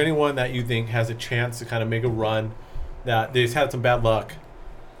 is there anyone that you think has a chance to kind of make a run that they just had some bad luck?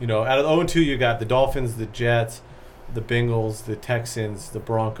 You know, out of the 0-2, you got the Dolphins, the Jets, the Bengals, the Texans, the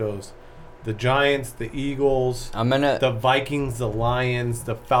Broncos, the Giants, the Eagles, the Vikings, the Lions,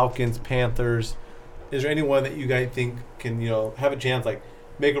 the Falcons, Panthers. Is there anyone that you guys think can, have a chance, like,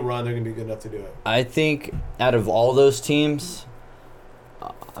 make a run, they're going to be good enough to do it? I think out of all those teams,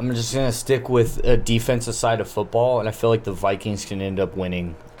 I'm just going to stick with a defensive side of football, and I feel like the Vikings can end up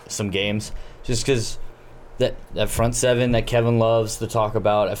winning some games just because that front seven that Kevin loves to talk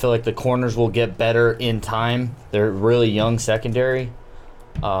about, I feel like the corners will get better in time. They're really young secondary.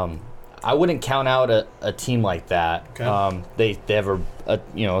 I wouldn't count out a team like that. Okay. They have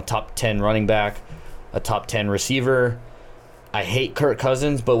a top 10 running back, a top 10 receiver. I hate Kirk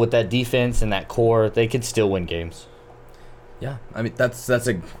Cousins, but with that defense and that core, they could still win games. Yeah, I mean that's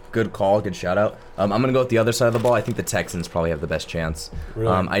a good call, good shout out. I'm gonna go with the other side of the ball. I think the Texans probably have the best chance. Really?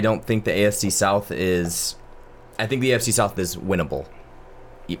 I don't think the AFC South is. I think the AFC South is winnable,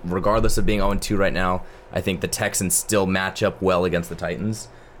 regardless of being 0-2 right now. I think the Texans still match up well against the Titans.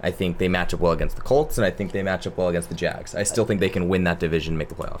 I think they match up well against the Colts, and I think they match up well against the Jags. I still think they can win that division and make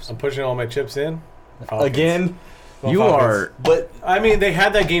the playoffs. I'm pushing all my chips in. Falcons. Again, Well, You Falcons. are, but I mean, they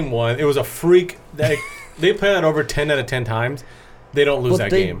had that game won. It was a freak. They play that over 10 out of 10 times. They don't lose But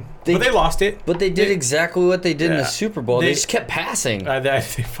that game. But they lost it. But they did exactly what they did in Yeah. the Super Bowl. They just kept passing. They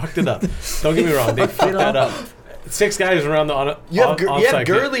fucked it up. Don't get me wrong. They fucked that up. 6 guys around the You have onside kick.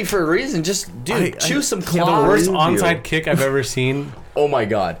 Gurley for a reason. Just choose some Yeah, clock. the worst you. onside kick I've ever seen. oh my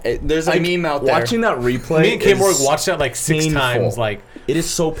god, There's a meme out there. Watching that replay, Me and Kim Morg is watched that like 6 painful. times. Like, It is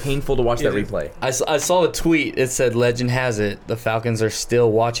so painful to watch that It is. replay. I saw a tweet. It said, "Legend has it, the Falcons are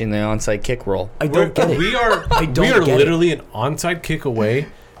still watching the onside kick roll." I don't get it. we are don't get it. literally an onside kick away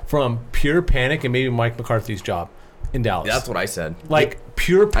from pure panic and maybe Mike McCarthy's job in Dallas. That's what I said. like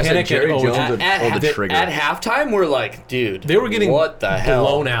pure I said panic Jerry and Jones OT. would pull the trigger. At halftime, we're like, dude, They were getting what the hell?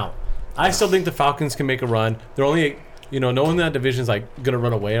 blown out. I still think the Falcons can make a run. They're only, no one in that division is like going to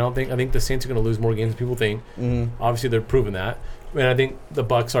run away. I think the Saints are going to lose more games than people think. Obviously, they're proving that. And I think the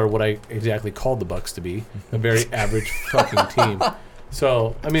Bucks are what I exactly called the Bucks to be, a very average fucking team.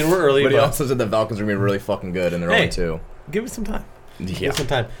 So, I mean, we're early, But he but also said the Falcons are going to be really fucking good, and they're Hey. 0-2. give it some time. Yeah. Give it some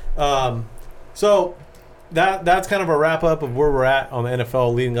time. So that's kind of a wrap up of where we're at on the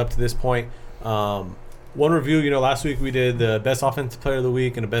NFL leading up to this point. One review, last week we did the best offensive player of the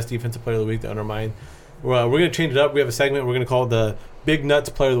week and the best defensive player of the week to undermine. We're going to change it up. We have a segment we're going to call the Big Nuts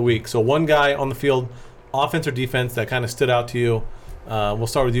Player of the Week. So one guy on the field, offense or defense, that kind of stood out to you. We'll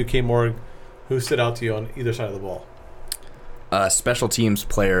start with you, K. Morg. Who stood out to you on either side of the ball? Special teams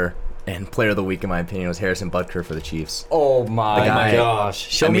player and player of the week, in my opinion, was Harrison Butker for the Chiefs. Oh my The guy- gosh!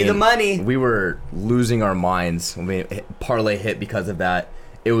 Show I me mean, the money. We were losing our minds when we parlay hit because of that.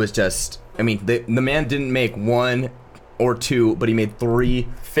 It was just, the man didn't make 1 or 2, but he made 3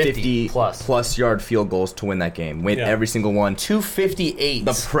 50 plus yard field goals to win that game. Win Yeah. every single one. 258.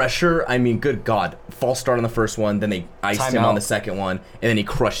 The pressure, good God. False start on the first one, then they iced him Timeout. on the second one, and then he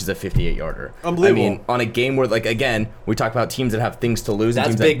crushes a 58-yarder. Unbelievable. On a game where, again, we talk about teams that have things to lose and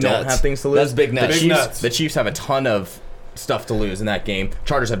That's teams big that don't nuts. have things to lose. That's big nuts. Big nuts. The Chiefs have a ton of stuff to lose in that game.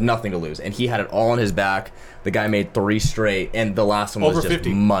 Chargers have nothing to lose, and he had it all on his back. The guy made 3 straight, and the last one was Over just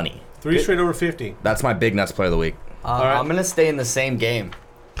 50. money. 3 straight over 50. That's my big nuts player of the week. right. I'm gonna stay in the same game.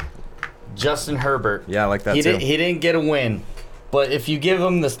 Justin Herbert. Yeah, I like that he too. He didn't get a win, but if you give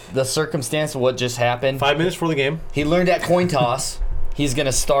him the circumstance of what just happened, 5 minutes for the game. he learned at coin toss. He's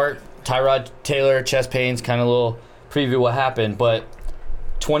gonna start Tyrod Taylor, chest pains, kind of little preview what happened, but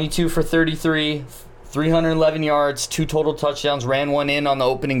 22 for 33, 311 yards, 2 total touchdowns, ran one in on the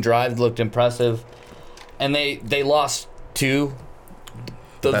opening drive, looked impressive, and they lost to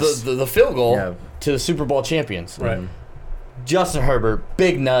the field goal Yeah. to the Super Bowl champions. Right. Justin Herbert,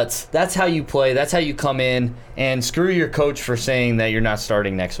 big nuts. That's how you play. That's how you come in. And screw your coach for saying that you're not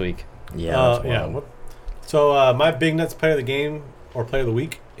starting next week. Yeah, that's yeah. wild. So my big nuts player of the game or player of the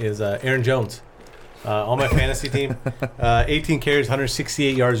week is Aaron Jones. On my fantasy team, 18 carries,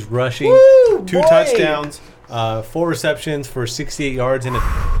 168 yards rushing, Woo, 2 boy! touchdowns, 4 receptions for 68 yards and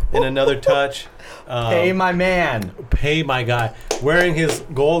another touch. Hey, my man. Pay my guy. Wearing his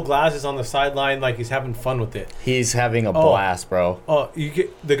gold glasses on the sideline like he's having fun with it. He's having a blast, bro. Oh,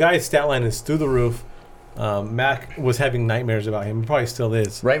 the guy's stat line is through the roof. Mac was having nightmares about him. He probably still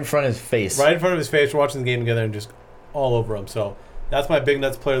is. Right in front of his face. Right in front of his face, we're watching the game together and just all over them. So that's my big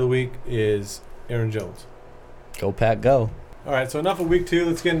nuts player of the week is Aaron Jones. Go Pack, go. All right, so enough of week 2.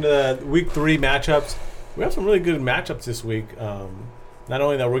 Let's get into week 3 matchups. We have some really good matchups this week. Not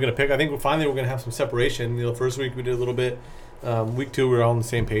only that we're going to pick, I think finally we're going to have some separation. First week we did a little bit. Week 2 we were all on the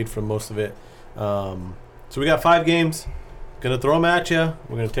same page for most of it. So we got 5 games. Going to throw them at you.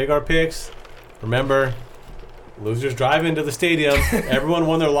 We're going to take our picks. Remember, losers drive into the stadium. Everyone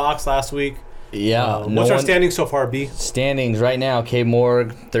won their locks last week. Yeah. What's our standings so far, B? Standings right now, K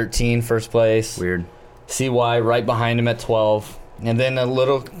Morg, 13, first place. Weird. CY right behind him at 12. And then a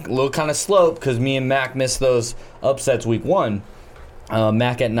little kind of slope because me and Mac missed those upsets week 1.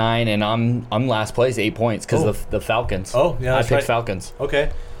 Mac at 9, and I'm last place, 8 points because of the Falcons. Oh, yeah, I that's picked right. Falcons.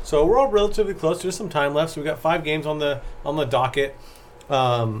 Okay, so we're all relatively close. There's some time left, so we got 5 games on the docket.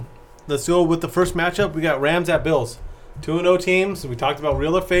 Let's go with the first matchup. We got Rams at Bills, 2-0 teams. We talked about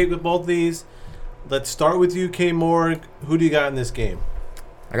real or fake with both these. Let's start with you, K Morg. Who do you got in this game?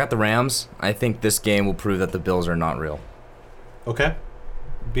 I got the Rams. I think this game will prove that the Bills are not real. Okay,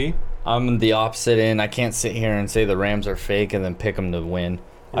 B. I'm the opposite end. I can't sit here and say the Rams are fake and then pick them to win.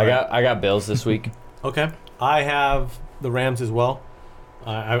 Right. I got Bills this week. Okay, I have the Rams as well.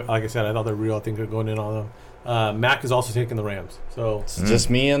 Like I said, I thought they're real. I think they're going in on them. Mac is also taking the Rams. So It's just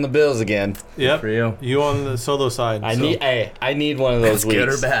me and the Bills again. yep, For you. you on the solo side. I so. need one of those That's weeks. good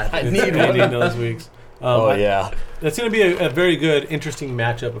or bad? I It's need gonna one. be those weeks. Yeah. That's going to be a very good, interesting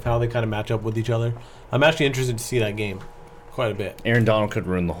matchup of how they kind of match up with each other. I'm actually interested to see that game quite a bit. Aaron Donald could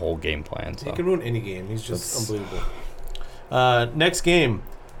ruin the whole game plan. So. He can ruin any game. He's just unbelievable. Next game,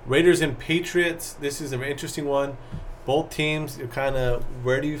 Raiders and Patriots. This is an interesting one. Both teams, you're kind of,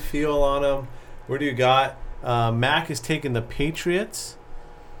 where do you feel on them? Where do you got? Mac is taking the Patriots.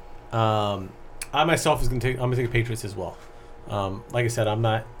 I myself I'm going to take the Patriots as well. Like I said, I'm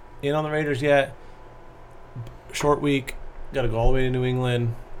not in on the Raiders yet. Short week, got to go all the way to New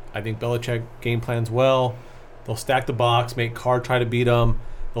England. I think Belichick game plans well. They'll stack the box, make Carr try to beat them.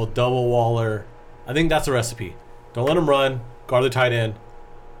 They'll double Waller. I think that's a recipe. Don't let them run. Guard the tight end.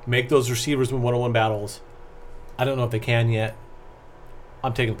 Make those receivers win one-on-one battles. I don't know if they can yet.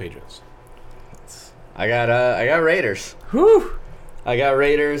 I'm taking the Patriots. I got Raiders. Whew. I got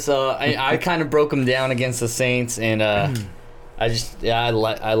Raiders. I kind of broke them down against the Saints, and I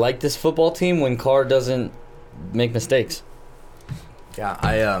like this football team when Carr doesn't make mistakes. Yeah,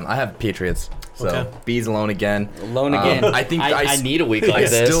 I have Patriots. So Okay. B's alone again. Alone again. I think I need a week like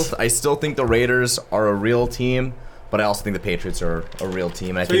this. I still think the Raiders are a real team, but I also think the Patriots are a real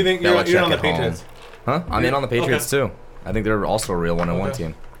team. And I So you think you're Belichick on the at home- Patriots? Huh? I'm in on the Patriots too. I think they're also a real 1-1 Okay.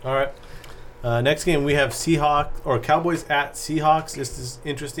 team. All right. Next game, we have Cowboys at Seahawks. This is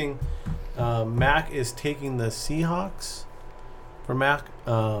interesting. Mac is taking the Seahawks for Mac.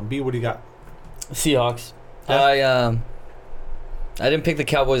 B, what do you got? Seahawks. Yeah. I didn't pick the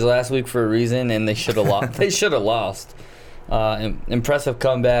Cowboys last week for a reason, and they should have lost. They should have lost. Impressive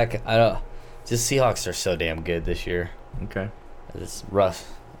comeback. Just Seahawks are so damn good this year. Okay. It's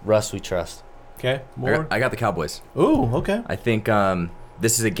Russ, we trust. Okay, more. I got the Cowboys. Ooh, okay. I think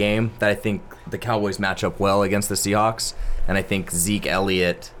this is a game that I think the Cowboys match up well against the Seahawks, and I think Zeke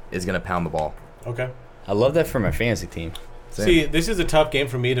Elliott is going to pound the ball. Okay. I love that for my fantasy team. Same. See, this is a tough game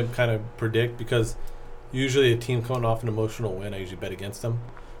for me to kind of predict because usually a team coming off an emotional win, I usually bet against them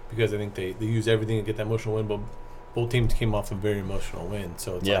because I think they use everything to get that emotional win, but both teams came off a very emotional win.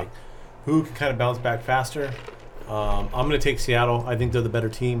 So it's like, who can kind of bounce back faster? I'm going to take Seattle. I think they're the better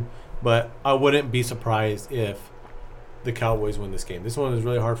team, but I wouldn't be surprised if the Cowboys win this game. This one is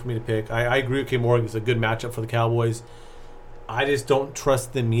really hard for me to pick. I agree with K. Morgan. It's a good matchup for the Cowboys. I just don't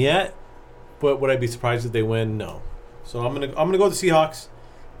trust them yet, but would I be surprised if they win? No. So I'm gonna go with the Seahawks.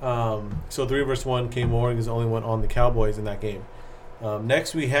 So 3-1. K. Morgan is the only one on the Cowboys in that game.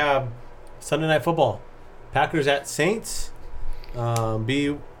 Next we have Sunday Night Football. Packers at Saints.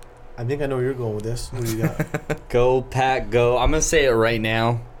 B, I think I know where you're going with this. What do you got? Go Pack, go! I'm gonna say it right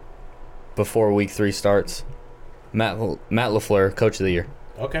now, before Week 3 starts. Matt LaFleur, Coach of the Year.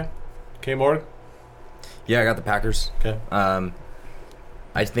 Okay. K. Morgan. Yeah, I got the Packers. Okay.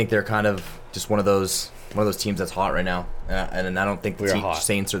 I think they're kind of just one of those teams that's hot right now, and I don't think We are the hot.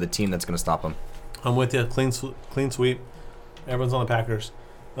 Saints are the team that's going to stop them. I'm with you. Clean sweep. Everyone's on the Packers.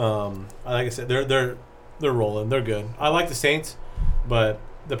 Like I said, they're rolling. They're good. I like the Saints, but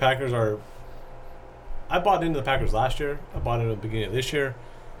the Packers are. I bought into the Packers last year. I bought into the beginning of this year,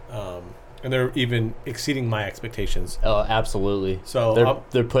 and they're even exceeding my expectations. Oh, absolutely. So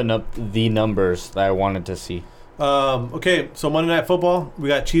they're putting up the numbers that I wanted to see. Okay, so Monday Night Football, we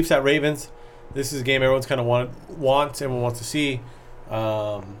got Chiefs at Ravens. This is a game everyone's kind of wants, everyone wants to see.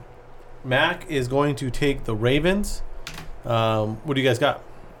 Mac is going to take the Ravens. What do you guys got?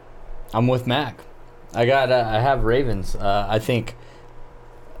 I'm with Mac. I have Ravens. I think,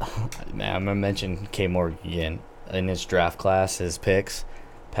 man, I'm gonna mention K Morgan again in his draft class, his picks.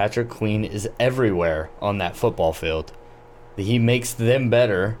 Patrick Queen is everywhere on that football field. He makes them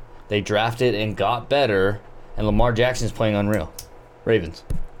better. They drafted and got better, and Lamar Jackson's playing unreal. Ravens.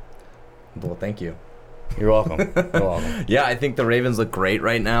 Well, thank you. You're welcome. You're welcome. Yeah, I think the Ravens look great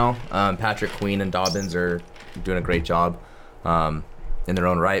right now. Patrick Queen and Dobbins are doing a great job in their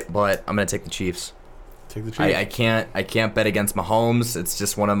own right, but I'm gonna take the Chiefs. Take the Chiefs. I can't bet against Mahomes. It's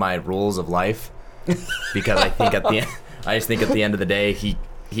just one of my rules of life because I think at the end of the day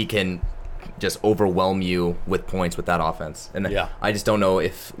he can just overwhelm you with points with that offense. And Yeah. I just don't know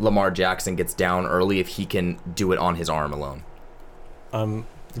if Lamar Jackson gets down early if he can do it on his arm alone.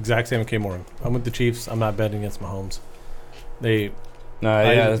 Exact same with K Morgan. I'm with the Chiefs. I'm not betting against Mahomes. No,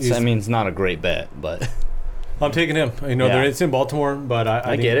 yeah, I mean, it's not a great bet, but I'm taking him. Yeah. It's in Baltimore, but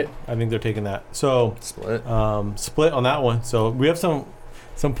I get it. I think they're taking that. So Split. split on that one. So we have some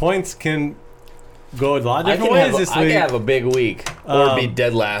points can go a lot of I different can, ways this I week. can have a big week or be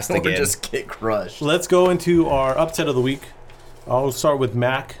dead last Or again. just get crushed. Let's go into our upset of the week. I'll start with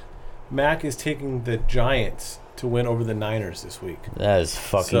Mac. Mac is taking the Giants to win over the Niners this week. That is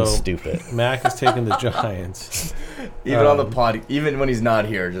fucking stupid. Mac is taking the Giants. Even on the pod, even when he's not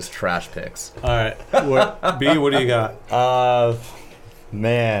here, just trash picks. All right. What do you got?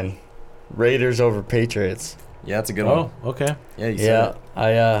 Man, Raiders over Patriots. Yeah, that's a good one. Oh, okay. Yeah, you said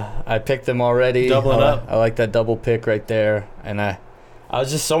Yeah, it. I picked them already. Doubling up. I like that double pick right there, and I was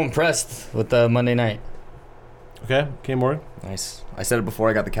just so impressed with the Monday night. Okay. K Morgan. Nice. I said it before.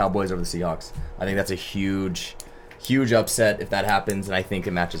 I got the Cowboys over the Seahawks. I think that's a huge upset if that happens, and I think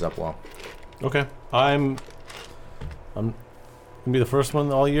it matches up well. Okay. I'm gonna be the first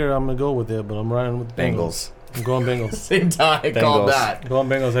one all year. I'm gonna go with it, but I'm running with the Bengals. I'm going Bengals. Same time, called Bengals. that. Going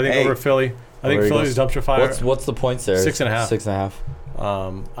Bengals. I think Hey. over Philly. I think Over Philly's Eagles. dumpster fire. What's the points there? 6.5. 6.5.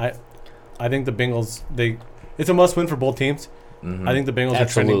 I think the Bengals. It's a must win for both teams. Mhm. I think the Bengals are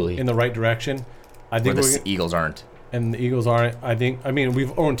Absolutely. trending in the right direction. I Where think the Eagles aren't. and the Eagles aren't. I mean,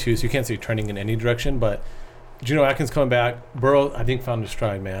 we've owned two, so you can't say trending in any direction. But Geno Atkins coming back. Burrow, I think, found his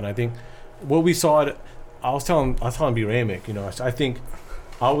stride, man. I think what we saw. I was telling B. Ramick, I think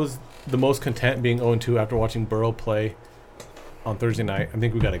I was the most content being 0-2 after watching Burrow play on Thursday night. I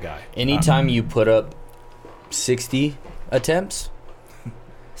think we got a guy. Anytime you put up 60 attempts,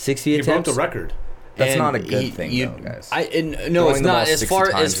 60 He broke attempts. the record. That's and not a good thing, though, guys. No, Throwing it's the not. ball As 60 far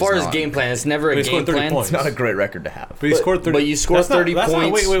times as is not- game plan, it's never But a he scored game 30 plan. points. It's not a great record to have. But he scored 30. But you score That's not- 30 that's not-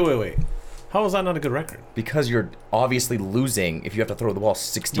 points. Wait. How is that not a good record? Because you're obviously losing if you have to throw the ball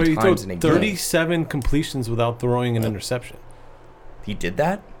 60 But he threw times in a game. 37 completions without throwing an interception. He did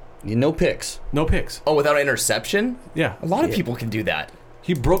that? No picks. No picks. Oh, without an interception? Yeah. A lot of Yeah. people can do that.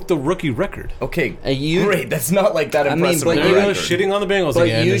 He broke the rookie record. Okay, You- great. That's not like that I mean, impressive. but of a There you go, record. shitting on the Bengals But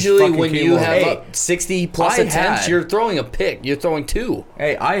again. usually Fucking when K. you Warren. have Hey, up 60 plus I attempts, had- you're throwing a pick. You're throwing two.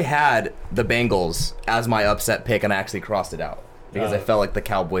 Hey, I had the Bengals as my upset pick, and I actually crossed it out because I felt like the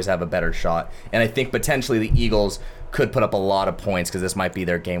Cowboys have a better shot, and I think potentially the Eagles could put up a lot of points because this might be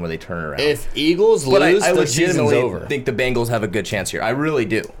their game where they turn it around. If Eagles but lose, I the season's legitimately over. think the Bengals have a good chance here. I really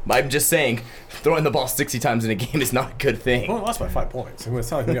do. I'm just saying, throwing the ball 60 times in a game is not a good thing. Well, lost by 5 points. I mean, it's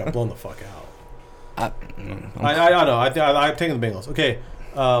not like we got blown the fuck out. I- I know. I'm taking the Bengals. Okay.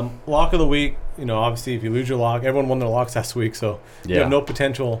 Lock of the week. Obviously, if you lose your lock, everyone won their locks last week, so you Yeah. have no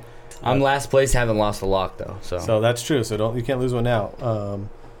potential. I'm last place, haven't lost a lock though. So that's true. So you can't lose one now.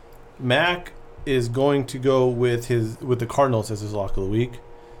 Mac is going to go with the Cardinals as his lock of the week.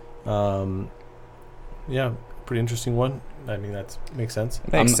 Yeah, pretty interesting one. I mean, that makes sense.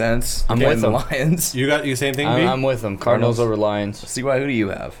 Makes sense. I'm Okay, with and the them. Lions. You got the same thing, B? I'm with them. Cardinals over Lions. See why? Who do you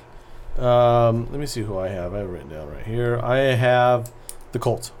have? Let me see who I have. I have it written down right here. I have the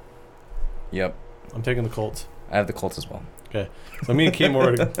Colts. Yep, I'm taking the Colts. I have the Colts as well. So me and Kim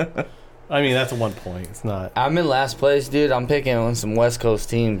were. I mean, that's a 1 point. It's not. I'm in last place, dude. I'm picking on some West Coast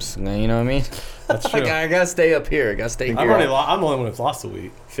teams. You know what I mean? That's true. I gotta stay up here. I gotta stay I'm here. already. I'm the only one that's lost a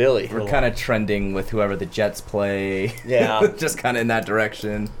week. Philly. We're kind of trending with whoever the Jets play. Yeah. Just kind of in that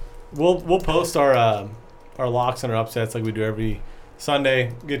direction. We'll post our locks and our upsets like we do every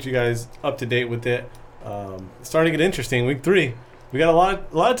Sunday. Get you guys up to date with it. It's starting to get interesting. Week 3. We got a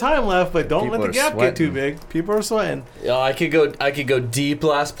lot of time left, but don't People let the are gap get too sweating. big. People are sweating. Yeah, I could go deep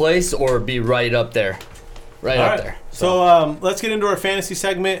last place or be right up there. Right All up right. there. So let's get into our fantasy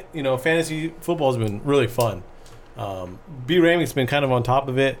segment. Fantasy football has been really fun. B. Ramey's been kind of on top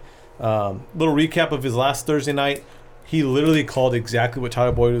of it. Little recap of his last Thursday night. he literally called exactly what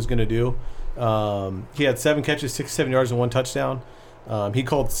Tyler Boyd was going to do. He had 7 catches, 67 yards, and 1 touchdown. He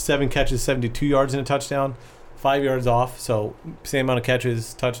called 7 catches, 72 yards, and a touchdown. 5 yards off, so same amount of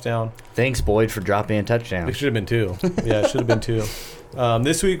catches, touchdown. Thanks, Boyd, for dropping a touchdown. It should have been 2. Yeah, it should have been 2.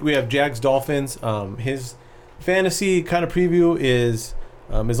 This week we have Jags Dolphins. His fantasy kind of preview is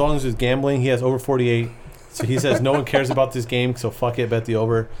as long as it's gambling, he has over 48. So he says no one cares about this game, so fuck it, bet the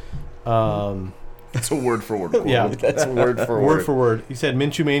over. That's a word for word quote. Yeah, That's word for word. word for word. He said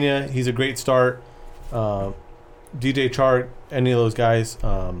Minshew Mania. He's a great start. DJ Chark, any of those guys.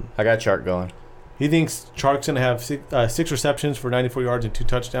 I got Chark going. He thinks Chark's going to have 6 receptions for 94 yards and 2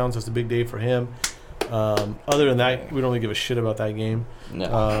 touchdowns. That's a big day for him. Other than that, we don't really give a shit about that game.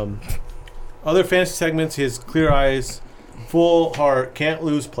 No. Other fantasy segments, his clear eyes, full heart, can't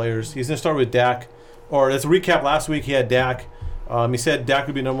lose players. He's going to start with Dak. Or as a recap, last week he had Dak. He said Dak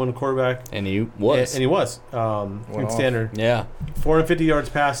would be number 1 quarterback. And he was. And he was. In standard. Yeah. 450 yards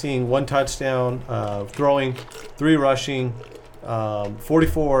passing, 1 touchdown, throwing, 3 rushing,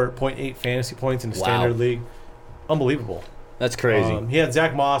 44.8 fantasy points in the standard league. Unbelievable. That's crazy. He had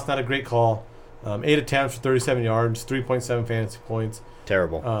Zach Moss, not a great call. 8 attempts for 37 yards, 3.7 fantasy points.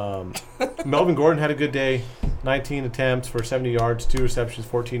 Terrible. Melvin Gordon had a good day. 19 attempts for 70 yards, 2 receptions,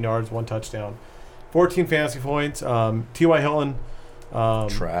 14 yards, 1 touchdown. 14 fantasy points. T.Y. Hilton.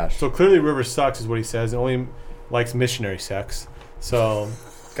 Trash. So clearly Rivers sucks is what he says. And only likes missionary sex. So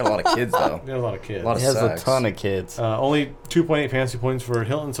Got a lot of kids, though. he has a lot of kids. A lot He of has sacks. a ton of kids. Only 2.8 fantasy points for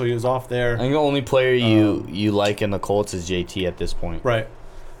Hilton, so he was off there. I think the only player you like in the Colts is JT at this point. Right.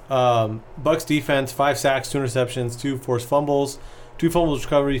 Bucks defense, 5 sacks, 2 interceptions, 2 forced fumbles, 2 fumbles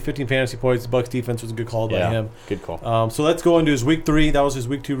recovery, 15 fantasy points. Bucks defense was a good call by him. Good call. So let's go into his week 3. That was his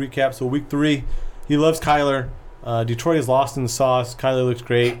week 2 recap. So week 3, he loves Kyler. Detroit is lost in the sauce. Kyler looks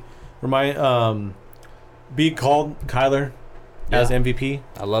great. B called Kyler as MVP.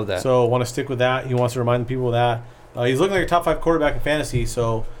 I love that. So want to stick with that. He wants to remind the people of that. He's looking like a top 5 quarterback in fantasy.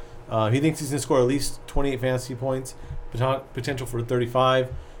 So he thinks he's going to score at least 28 fantasy points. Potential for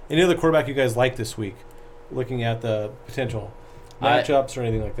 35. Any other quarterback you guys like this week? Looking at the potential matchups or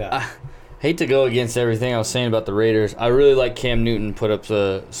anything like that. Hate to go against everything I was saying about the Raiders. I really like Cam Newton put up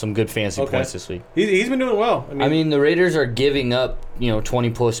some good fantasy points this week. He's been doing well. I mean, the Raiders are giving up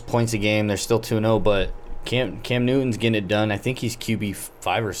 20-plus points a game. They're still 2-0, but Cam Newton's getting it done. I think he's QB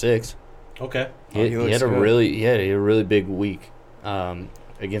 5 or 6. Okay. He had a really big week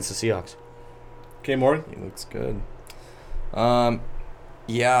against the Seahawks. Okay, Morgan. He looks good.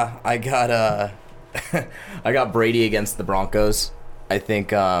 Yeah, I got I got Brady against the Broncos. I think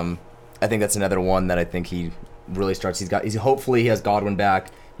that's another one that I think he really starts. Hopefully he has Godwin back.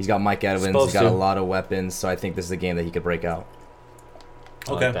 He's got Mike Evans. He's got a lot of weapons. So I think this is a game that he could break out.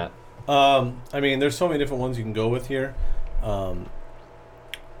 Okay. I like that. I mean, there's so many different ones you can go with here.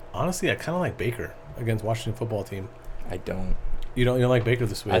 Honestly, I kind of like Baker against Washington football team. I don't. You don't like Baker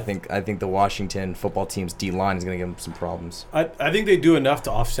this week? I think the Washington football team's D line is going to give him some problems. I think they do enough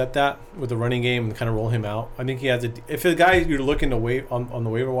to offset that with the running game and kind of roll him out. I think he has if the guy you're looking to wait on the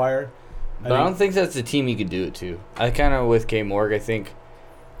waiver wire. I don't think that's the team he could do it to. I kind of with K Morg. I think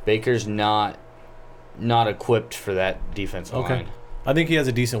Baker's not equipped for that defensive line. I think he has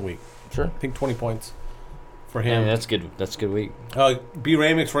a decent week. Sure. I think 20 points for Yeah, him. that's good. That's a good week. B.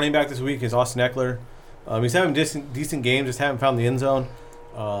 Ramnick's running back this week is Austin Eckler. He's having decent games, just haven't found the end zone.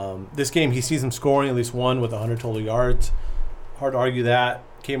 This game, he sees him scoring at least 1 with 100 total yards. Hard to argue that.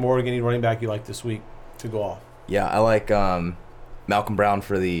 K. Morgan, any running back you like this week to go off? Yeah, I like Malcolm Brown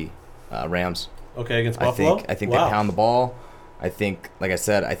for the Rams. Okay, against Buffalo? I think they pound the ball. I think, like I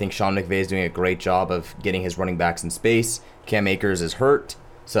said, I think Sean McVay is doing a great job of getting his running backs in space. Cam Akers is hurt,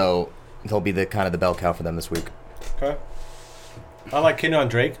 so he'll be the bell cow for them this week. Okay. I like Kenyon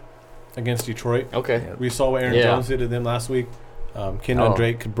Drake against Detroit. Okay. We saw what Aaron Jones did to them last week. Kenyon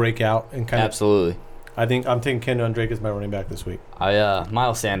Drake could break out and kind of. Absolutely. I think I'm taking Kenyon Drake as my running back this week.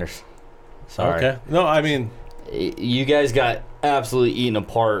 Miles Sanders. Sorry. Okay. No, I mean, you guys got absolutely eaten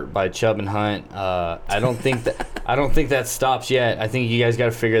apart by Chubb and Hunt. I don't think that stops yet. I think you guys got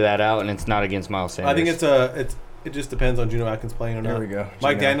to figure that out, and it's not against Miles Sanders. I think it just depends on Geno Atkins playing or not. There we go.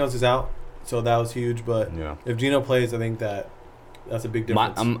 Mike Daniels is out, so that was huge. But Yeah. if Geno plays, I think that's a big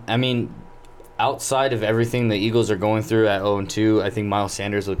difference. I mean, outside of everything the Eagles are going through at 0-2, I think Miles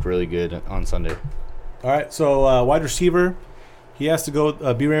Sanders looked really good on Sunday. All right, so wide receiver, he has to go.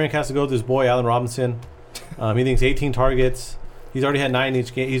 B. Ramnick has to go with his boy Allen Robinson. He thinks 18 targets. He's already had 9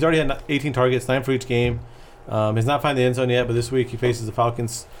 each game. He's already had 18 targets, 9 for each game. He's not found the end zone yet, but this week he faces the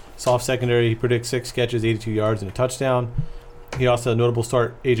Falcons' soft secondary. He predicts 6 catches, 82 yards, and a touchdown. He also had a notable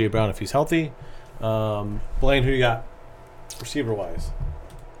start, A.J. Brown, if he's healthy. Blaine, who you got? receiver-wise?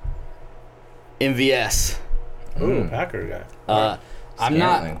 MVS. Ooh, Packer guy.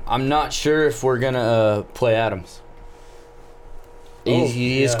 Scantling. I'm not sure if we're gonna play Adams.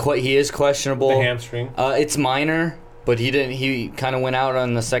 He is The questionable. hamstring. It's minor, but he kind of went out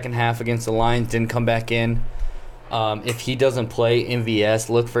on the second half against the Lions, didn't come back in. If he doesn't play MVS,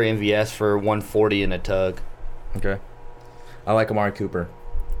 look for MVS for 140 in a tug. Okay. I like Amari Cooper.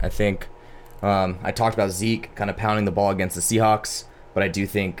 I think I talked about Zeke kind of pounding the ball against the Seahawks, but I do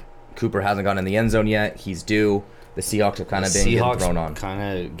think Cooper hasn't gone in the end zone yet. He's due. The Seahawks have kind of been getting thrown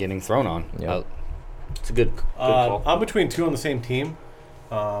on. Getting thrown on. Yeah. It's a good call. I'm between two on the same team.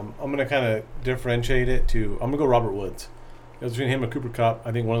 I'm going to kind of differentiate it to – I'm going to go Robert Woods. It's between him and Cooper Kupp.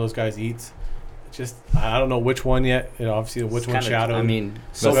 I think one of those guys eats. Just I don't know which one yet. Obviously, which one shadowed. I mean,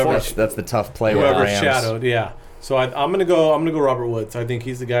 that's the tough play with whoever Rams. shadowed, yeah. So I'm gonna go Robert Woods. I think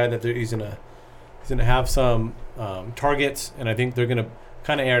he's the guy that he's gonna have some targets, and I think they're gonna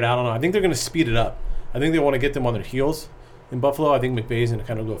kind of air it out on him. I think they're gonna speed it up. I think they want to get them on their heels in Buffalo. I think McVay's gonna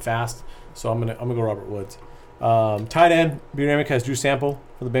kind of go fast. So I'm gonna go Robert Woods. Tight end, B. Ramick has Drew Sample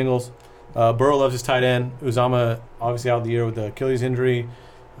for the Bengals. Burrow loves his tight end. Uzama obviously out of the year with the Achilles injury.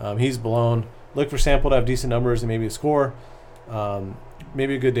 He's blown. Look for Sample to have decent numbers and maybe a score.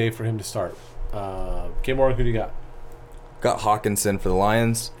 Maybe a good day for him to start. K. Morgan, who do you got? Got Hawkinson for the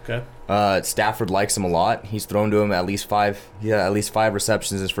Lions. Okay. Stafford likes him a lot. He's thrown to him at least five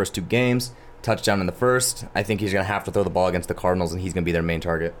receptions his first 2 games. Touchdown in the first. I think he's going to have to throw the ball against the Cardinals, and he's going to be their main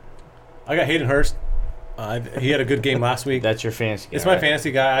target. I got Hayden Hurst. He had a good game last week. That's your fantasy guy. It's my right?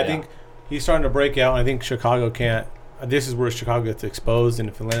 fantasy guy. I think he's starting to break out. I think Chicago can't. This is where Chicago gets exposed, and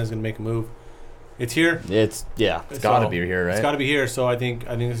if Atlanta's going to make a move, it's here. It's got to be here, right? It's got to be here. So I think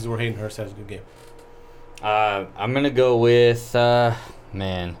this is where Hayden Hurst has a good game. I'm gonna go with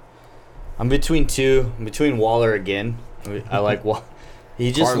I'm between two. I'm between Waller again. I like Waller.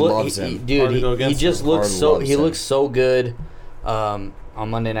 He just loves him. Hard to go He against just him. looks Hard loves him. looks so good on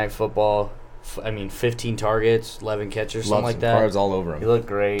Monday Night Football. 15 targets, 11 catches, something like that. Cards all over He him. looked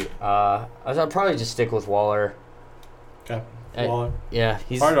great. I'd probably just stick with Waller. Okay. Uh, Waller. Yeah,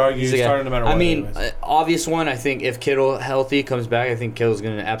 he's Hard to argue. he's He's the guy. starting no matter what. I mean, anyways. obvious one. I think if Kittle healthy comes back, I think Kittle's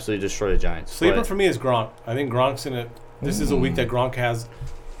going to absolutely destroy the Giants. Sleeper But for me is Gronk. I think Gronk's in it. This is a week that Gronk has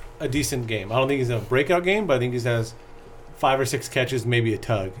a decent game. I don't think he's in a breakout game, but I think he has 5 or 6 catches, maybe a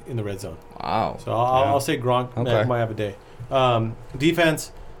tug in the red zone. Wow. So I'll say Gronk might have a day.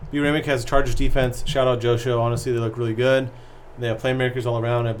 Defense. B. Ramick has Chargers defense. Shout out Joe Show. Honestly, they look really good. They have playmakers all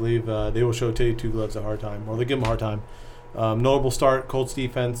around. I believe they will show Teddy Two Gloves a hard time, or they give him a hard time. Notable start, Colts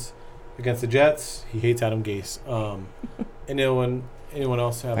defense against the Jets. He hates Adam Gase. Anyone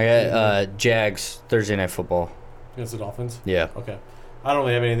else have? I got Jags Thursday Night Football. Against the Dolphins? Yeah. Okay. I don't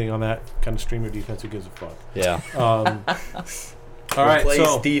really have anything on that kind of streamer defense. Who gives a fuck? Yeah. All right,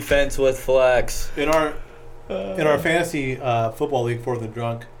 so defense with flex. in our fantasy football league, Fourth and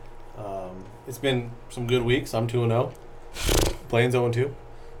Drunk, it's been some good weeks. I'm 2-0. Blaine's 0-2.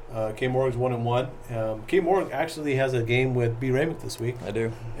 K. Morgan's 1-1. K. Morgan actually has a game with B. Ramick this week. I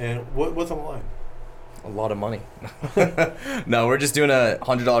do. And what's on the line? A lot of money. No, we're just doing a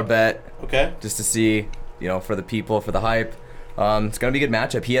 $100 bet Okay. just to see, for the people, for the hype. It's going to be a good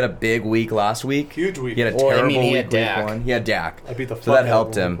matchup. He had a big week last week. Huge week. He had a Well, I terrible mean, he week had Dak. week 1. He had Dak. I beat the fuck So that out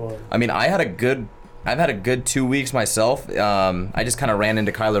helped of him. week 1. I mean, I've had a good 2 weeks myself. I just kind of ran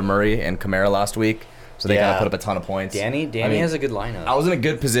into Kyler Murray and Kamara last week, so they kind Yeah. of put up a ton of points. Danny has a good lineup. I was in a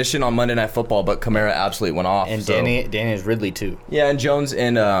good position on Monday Night Football, but Kamara absolutely went off. and so. Danny has Ridley too. Yeah, and Jones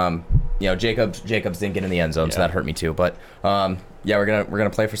and Jacobs didn't get in the end zone, so Yeah. that hurt me too. But we're gonna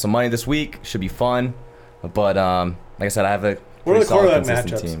play for some money this week. Should be fun. But like I said, I have a What are the pretty solid, quarterback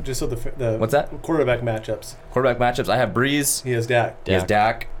consistent matchups? team. Just so the What's that? Quarterback matchups. Quarterback matchups. I have Breeze. He has Dak. He has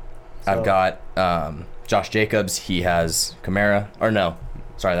Dak. So- I've got Josh Jacobs. He has Kamara. Or no,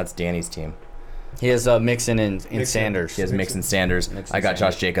 sorry, that's Danny's team. He has Mixon and Mixon. Sanders. He has Mixon, Sanders. Mixon, I got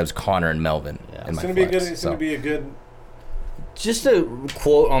Sanders. Josh Jacobs, Connor, and Melvin Yeah. in It's my gonna be flex. good. It's so. gonna be a good. Just a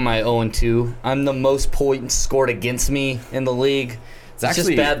quote on my 0-2. I'm the most points scored against me in the league. It's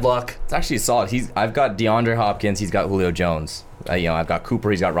actually- just bad luck. It's actually solid. I've got DeAndre Hopkins. He's got Julio Jones. I've got Cooper.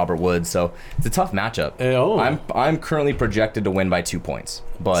 He's got Robert Woods. So it's a tough matchup. I'm currently projected to win by 2 points,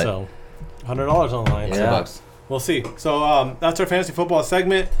 but So, $100 on the line. Yeah. $100. We'll see. So that's our fantasy football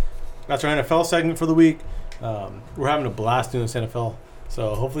segment. That's our NFL segment for the week. We're having a blast doing this NFL.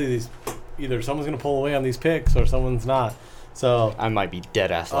 So hopefully either someone's going to pull away on these picks or someone's not. So I might be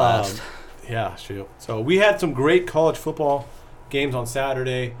dead ass last. yeah, shoot. So we had some great college football games on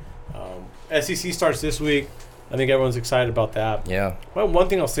Saturday. SEC starts this week. I think everyone's excited about that. Yeah. Well, one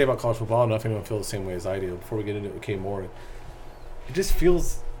thing I'll say about college football, I don't know if anyone feels the same way as I do before we get into it with K. Morgan. it just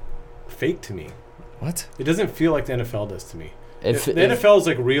feels fake to me. What? It doesn't feel like the NFL does to me. The If NFL is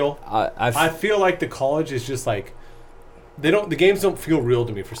like real. I I feel like the college is just like the games don't feel real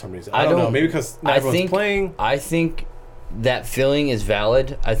to me for some reason. I don't know. Maybe because not everyone's playing. I think that feeling is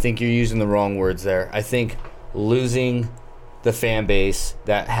valid. I think you're using the wrong words there. I think losing the fan base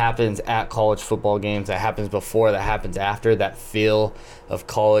that happens at college football games, that happens before, that happens after, that feel of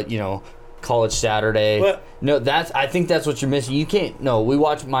college Saturday. But, No, I think that's what you're missing. You can't. No, we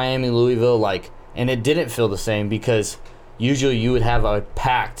watched Miami, Louisville, and it didn't feel the same because usually you would have a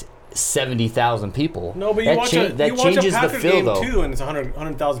packed 70,000 people. no, but you watch a changes the Packers feel game though. too, and it's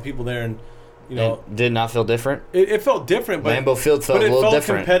 100,000 people there, and It did not feel different. it felt different. But Lambeau Field felt but a it little felt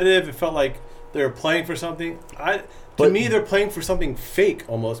different. competitive. It felt like they were playing for something. To But- me, they're playing for something fake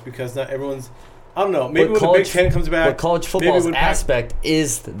almost because not everyone's. I don't know. Maybe But when the Big Ten comes back, But college maybe football's when aspect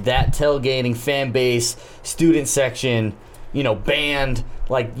is that tailgating, fan base, student section, band.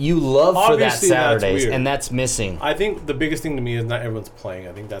 Like, you love for that Obviously, that's Saturdays, weird. and that's missing. I think the biggest thing to me is not everyone's playing.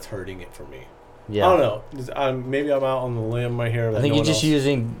 I think that's hurting it for me. Yeah. I don't know. Maybe I'm out on the limb right here. I think you're just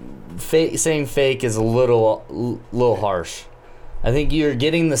using saying fake is a little harsh. I think you're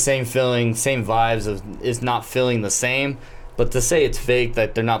getting the same feeling, same vibes of is not feeling the same, but to say it's fake,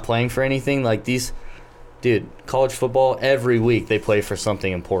 that they're not playing for anything, like these, dude, college football every week they play for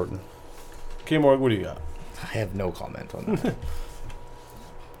something important. Okay, Morg, what do you got? I have no comment on that.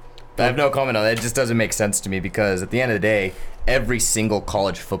 I have no comment on that. It just doesn't make sense to me because at the end of the day, every single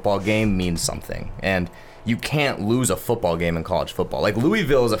college football game means something. And you can't lose a football game in college football. Like,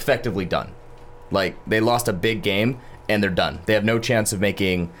 Louisville is effectively done. Like, they lost a big game and they're done. They have no chance of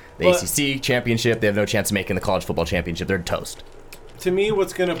making the ACC championship. They have no chance of making the college football championship. They're toast. To me,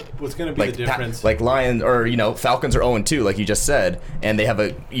 what's gonna be the difference? Lions or Falcons are 0-2, like you just said, and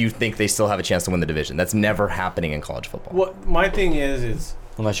you think they still have a chance to win the division. That's never happening in college football. What my thing is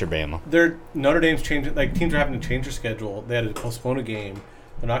Unless you're Bama. Notre Dame's changing. Like, teams are having to change their schedule. They had to postpone a game.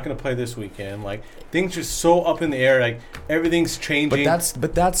 They're not going to play this weekend. Like, things just so up in the air. Like, everything's changing.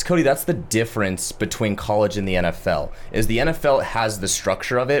 But that's Cody. That's the difference between college and the NFL. Is the NFL has the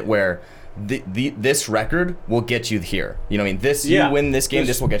structure of it where this record will get you here. You know what I mean? You win this game,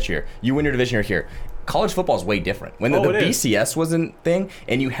 this will get you here. You win your division, you're here. College football is way different. When the BCS was a thing,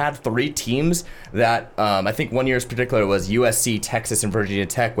 and you had 3 teams that I think one year's particular was USC, Texas, and Virginia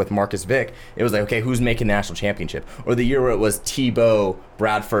Tech with Marcus Vick. It was like, okay, who's making the national championship? Or the year where it was Tebow,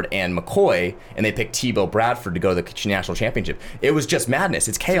 Bradford, and McCoy, and they picked Tebow, Bradford to go to the national championship. It was just madness.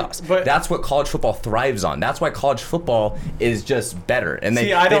 It's chaos. But that's what college football thrives on. That's why college football is just better. And they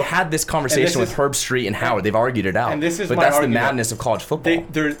had this conversation with Herb Street and Howard. They've argued it out. And this is but my that's argument. the madness of college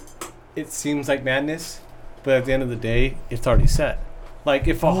football. It seems like madness, but at the end of the day, it's already set. Like,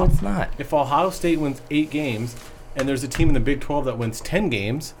 if it's not. If Ohio State wins 8 games, and there's a team in the Big 12 that wins 10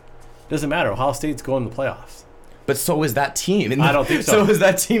 games, doesn't matter. Ohio State's going to the playoffs. But so is that team. I don't think so. So is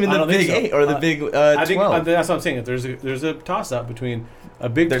that team in the Big 8 or the Big 12. I think that's what I'm saying. There's a toss-up between a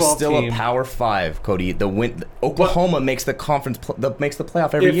Big 12 There's still team. a Power 5, Cody. Oklahoma makes the conference makes the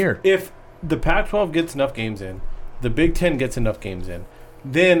playoff every year. If the Pac-12 gets enough games in, the Big 10 gets enough games in,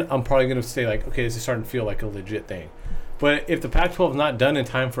 then I'm probably going to say, like, okay, this is starting to feel like a legit thing. But if the Pac-12 is not done in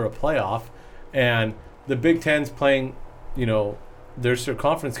time for a playoff, and the Big 10's playing, their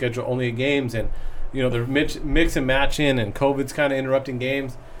conference schedule only 8 games, and they're mix and match in, and COVID's kind of interrupting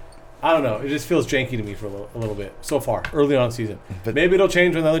games. I don't know. It just feels janky to me for a little bit so far, early on in the season. But maybe it'll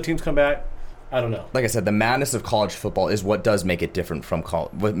change when the other teams come back. I don't know. Like I said, the madness of college football is what does make it different from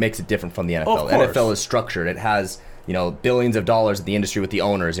what makes it different from the NFL. Of course. NFL is structured. It has billions of dollars in the industry with the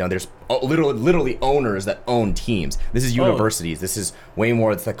owners. There's literally owners that own teams. This is universities. This is way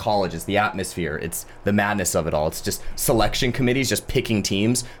more. It's the college. It's the atmosphere. It's the madness of it all. It's just selection committees just picking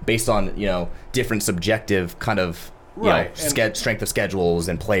teams based on different subjective kind of strength of schedules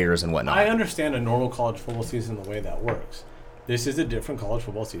and players and whatnot. I understand a normal college football season the way that works. This is a different college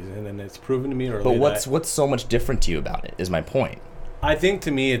football season, and it's proven to me earlier. But what's so much different to you about it? Is my point. I think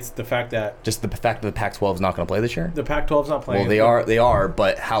to me it's the fact that the Pac-12 is not going to play this year. The Pac-12 is not playing. Well, they are,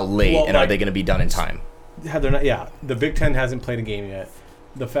 but how late? And are they going to be done in time? They're not. Yeah, the Big Ten hasn't played a game yet.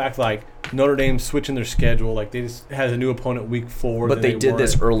 The fact, like, Notre Dame's switching their schedule, like they just has a new opponent week 4. But they did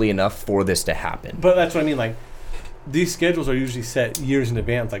this early enough for this to happen. But that's what I mean. Like, these schedules are usually set years in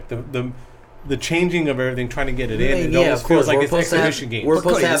advance. Like the changing of everything, trying to get it in. It almost feels like it's exhibition games. We're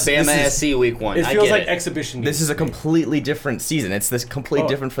supposed to have Bama SC week 1. It feels like exhibition games. This is a completely different season. It's completely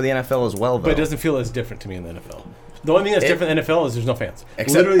different for the NFL as well, though. But it doesn't feel as different to me in the NFL. The only thing that's different in the NFL is there's no fans.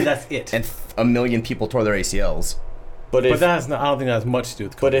 Literally, that's it. And 1 million people tore their ACLs. But that has I don't think that has much to do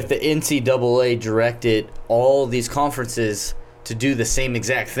with COVID. But if the NCAA directed all these conferences to do the same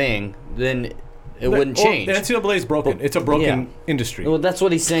exact thing, then it wouldn't change. The NCAA is broken. It's a broken industry. Well, that's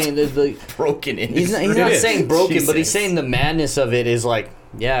what he's saying. Broken industry. He's not is. saying broken, but he's Jesus. saying the madness of it is like,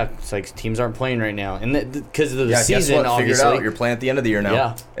 yeah, it's like teams aren't playing right now, and because of the Yeah, season, guess what? Figure it obviously. out. You're playing at the end of the year now.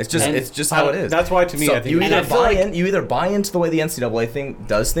 Yeah. It's just how it is. That's why, to me, So I think you And I either feel buy like- in, you either buy into the way the NCAA thing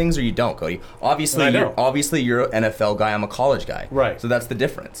does things, or you don't, Cody. Obviously, I know. you're an NFL guy. I'm a college guy. Right. So that's the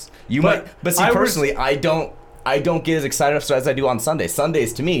difference. You But but see, I was- personally, I don't get as excited as I do on Sundays.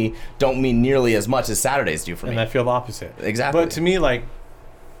 Sundays to me don't mean nearly as much as Saturdays do for me. and I feel the opposite. Exactly. But to me, like,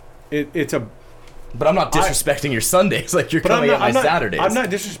 it's a. But I'm not disrespecting your Sundays like you're But I'm coming not, at my I'm not, Saturdays. I'm not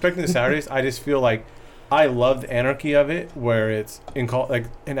disrespecting the Saturdays. I just feel like I love the anarchy of it, where it's like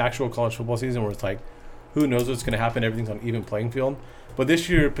an actual college football season, where it's like, who knows what's going to happen? Everything's on even playing field. But this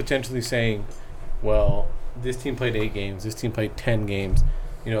year, potentially saying, well, this team played 8 games, this team played 10 games.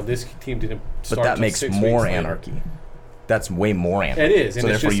 You know, this team didn't start. But that till makes 6 more weeks later. anarchy. That's way more anarchy. It is, and so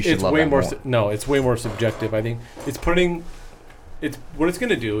it's therefore just you should it's love way that more. more. No, it's way more subjective. I think it's putting. It's what it's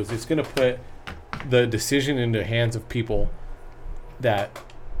going to do is it's going to put the decision into the hands of people that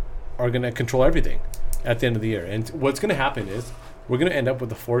are going to control everything at the end of the year. And what's going to happen is we're going to end up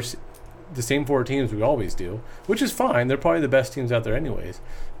with the same 4 teams we always do, which is fine. They're probably the best teams out there anyways.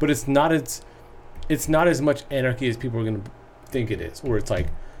 But it's not as much anarchy as people are going to think it is, where it's like,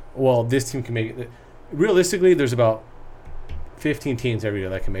 well, this team can make it. Realistically, there's about 15 teams every year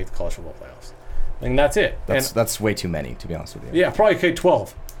that can make the college football playoffs. And that's it. That's way too many, to be honest with you. Yeah, probably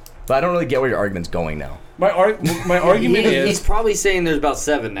 12. But I don't really get where your argument's going now. My argument He's is, probably saying there's about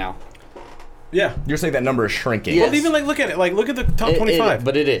 7 now. yeah. You're saying that number is shrinking. Yeah. Well, even look at it. Look at the top 25.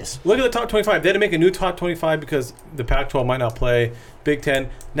 But it is. Look at the top 25. They had to make a new top 25 because the Pac-12 might not play. Big Ten.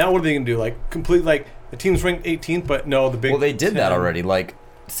 Now what are they going to do? The team's ranked 18th, but no, the Big Well, they did that 10 already. Like,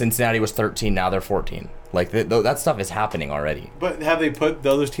 Cincinnati was 13, now they're 14. Like, that stuff is happening already. But have they put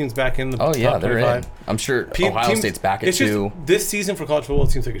the other teams back in the Oh, top yeah, they're 25? in. I'm sure Ohio Teams- State's back at it's 2. Just, this season for college football,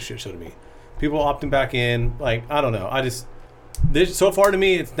 it seems like a shit show to me. People opting back in. Like, I don't know. So far to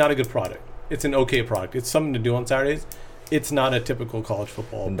me, it's not a good product. It's an okay product. It's something to do on Saturdays. It's not a typical college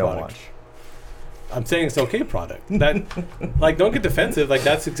football And don't product. watch. I'm saying it's an okay product. That, don't get defensive. Like,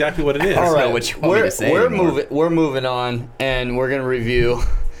 that's exactly what it is. All know right, what you want me to say anymore. we're moving on, and we're gonna review.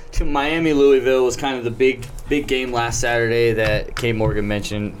 To Miami Louisville was kind of the big game last Saturday that Kay Morgan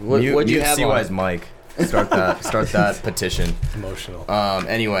mentioned. What do you have CY's on? mic. Start that petition. It's emotional.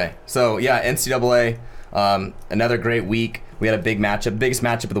 Anyway, so yeah, NCAA, another great week. We had a big matchup. Biggest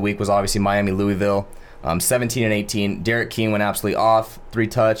matchup of the week was obviously Miami Louisville, 17-18. Derek King went absolutely off, 3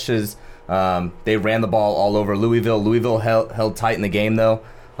 touches. They ran the ball all over Louisville. Louisville held tight in the game though.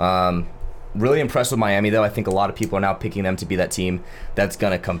 Really impressed with Miami though. I think a lot of people are now picking them to be that team that's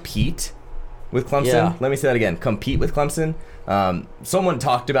gonna compete with Clemson. Yeah. Let me say that again. Compete with Clemson. Someone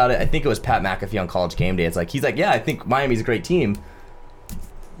talked about it. I think it was Pat McAfee on College Game Day. He's like, yeah, I think Miami's a great team,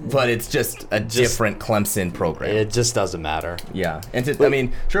 but it's just a different Clemson program. It just doesn't matter. Yeah, and to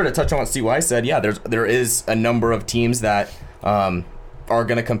touch on what CY said, yeah, there is a number of teams that are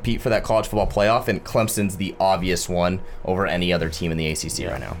going to compete for that college football playoff, and Clemson's the obvious one over any other team in the ACC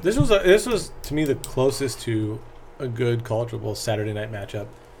right now. This was to me the closest to a good college football Saturday night matchup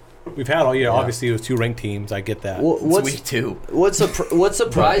we've had all year. Yeah. Obviously, it was 2 ranked teams. I get that. It's week 2. What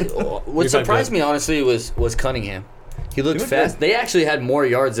surprised We've had good. me honestly was Cunningham. He looked He looked fast. good. They actually had more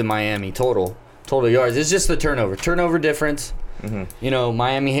yards than Miami total yards. It's just the turnover difference. Mm-hmm. You know,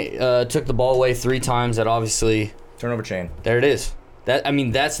 Miami took the ball away 3 times. That obviously Turnover chain. there it is.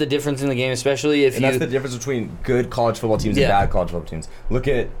 That's the difference in the game, especially if And that's the difference between good college football teams and bad college football teams. Look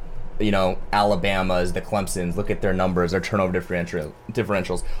at, Alabama's, the Clemsons. Look at their numbers, their turnover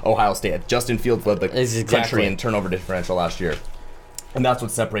differentials. Ohio State, Justin Fields led the country in turnover differential last year. And that's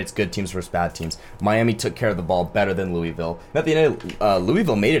what separates good teams versus bad teams. Miami took care of the ball better than Louisville. And at the end,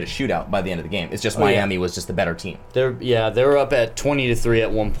 Louisville made it a shootout by the end of the game. It's just Miami was just the better team. they were up at 20-3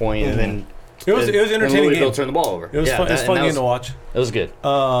 at one point, and then It was an entertaining Louisville game. turned the ball over. It was fun. It was fun game to watch. It was good.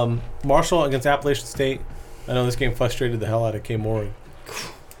 Marshall against Appalachian State. I know this game frustrated the hell out of Kay Morgan.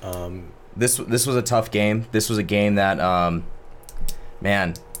 This was a tough game. This was a game that, I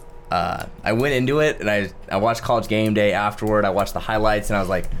went into it and I watched College Game Day afterward. I watched the highlights and I was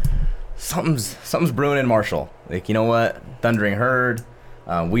like, something's brewing in Marshall. Like, you know what? Thundering Herd,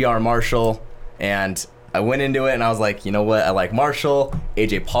 we are Marshall. And I went into it and I was like, you know what? I like Marshall.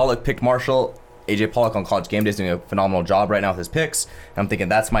 AJ Pollock picked Marshall. AJ Pollock on College Game Day is doing a phenomenal job right now with his picks. And I'm thinking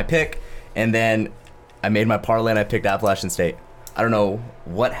that's my pick. And then I made my parlay and I picked Appalachian State. I don't know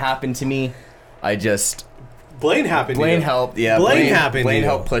what happened to me. I just Blaine happened. Blaine to you. helped. Yeah, Blaine happened. Blaine to you.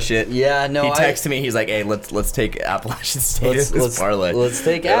 helped push it. Yeah, no, He I- texted me. He's like, "Hey, let's take Appalachian State Let's- in this let's- parlay." let's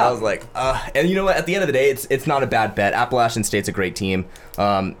take And I App. was like, and you know what? At the end of the day, it's not a bad bet. Appalachian State's a great team.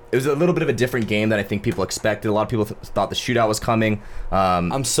 It was a little bit of a different game than I think people expected. A lot of people thought the shootout was coming.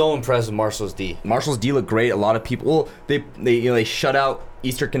 I'm so impressed with Marshall's D. Marshall's D looked great. A lot of people, they shut out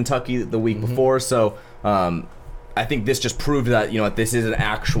Eastern Kentucky the week Mm-hmm. before, so I think this just proved that this is an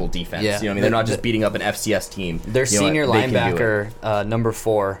actual defense. Yeah. You know what I mean? They're not just beating up an FCS team. Their You know what? senior They can do it. linebacker, number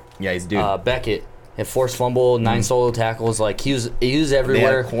 4, Yeah, he's a dude. Beckett, had forced fumble, 9 solo tackles. Like he was They had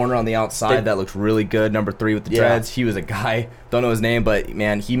everywhere. a corner on the outside They- that looked really good. Number 3 with the Yeah. dreads. He was a guy. Don't know his name, but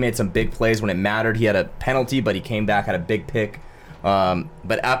man, he made some big plays when it mattered. He had a penalty, but he came back, had a big pick.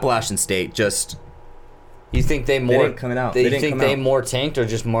 But Appalachian State just. You think they more? didn't come out. They They didn't think come they out. more tanked, or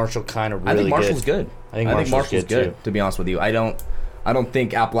just Marshall kind of really I think Marshall's good? good. I think Marshall's good, too. To be honest with you, I don't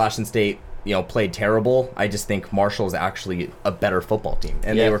think Appalachian State played terrible. I just think Marshall's actually a better football team,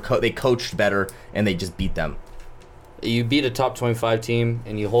 and Yeah. they coached better, and they just beat them. You beat a top 25 team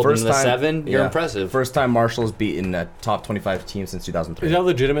and you hold them to the 7. You're yeah. impressive. First time Marshall's beaten a top 25 team since 2003. Is that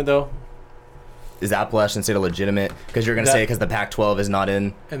legitimate though? Is Appalachian State a legitimate? Because you're going to That- say because the Pac-12 is not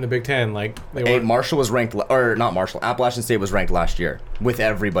in. In the Big Ten, like they Hey, were. Marshall was ranked, or not Marshall. Appalachian State was ranked last year with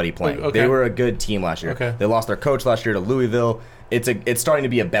everybody playing. Okay. They were a good team last year. Okay. They lost their coach last year to Louisville. It's starting to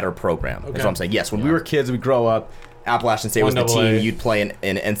be a better program. That's Okay. what I'm saying. Yes, when we were kids, we grow up. Appalachian State was the 1AA. team you'd play in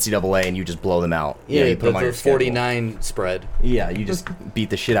NCAA and you just blow them out. yeah, you put them on the your schedule. 49 spread. Yeah, you just beat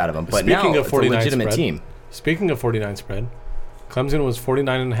the shit out of them. But Speaking now of it's a 49 legitimate spread. team. Speaking of 49 spread, Clemson was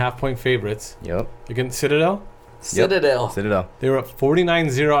 49.5 point favorites Yep. against Citadel. Citadel. Citadel. They were up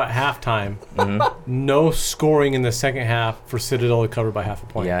 49-0 at halftime. Mm-hmm. No scoring in the second half for Citadel to cover by half a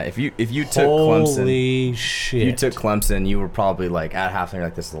point. Yeah, if you took Clemson. Holy shit! You took Clemson, you were probably like at halftime, you're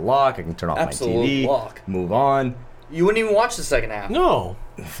like, this is a lock. I can turn off Absolute my TV, lock. move on. You wouldn't even watch the second half. No.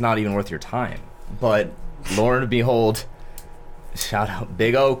 It's not even worth your time. But Lord behold, shout out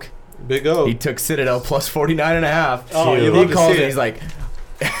Big Oak. Big O. He took Citadel plus 49.5. Oh, you he love to calls see it. it.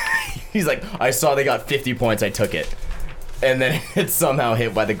 He's like, I saw they got 50 points. I took it. And then it's somehow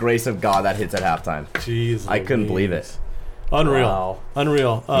hit by the grace of God that hits at halftime. Jeez, I couldn't believe Louise. it. Unreal. Wow.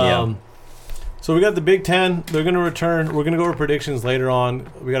 Unreal. Yeah. So we got the Big Ten. They're going to return. We're going to go over predictions later on.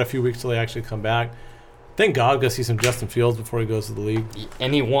 We got a few weeks till they actually come back. Thank God, we're going to see some Justin Fields before he goes to the league.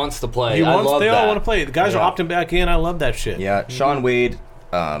 And he wants to play. He I wants, love they that. all want to play. The guys Yeah. are opting back in. I love that shit. Yeah, Sean Wade,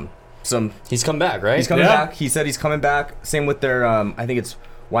 He's come back, right? he's coming Yeah. back. He said he's coming back. Same with their, I think it's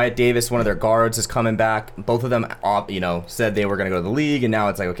Wyatt Davis, one of their guards, is coming back. Both of them, said they were going to go to the league, and now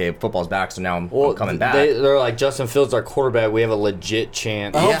it's like, okay, football's back, so now I'm coming back. They're like, Justin Fields, our quarterback. We have a legit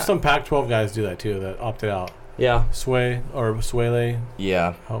chance. I hope Yeah. some Pac-12 guys do that too, that opted out. Yeah. Swale.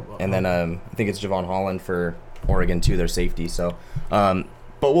 Yeah. And then I think it's Javon Holland for Oregon too, their safety. So, but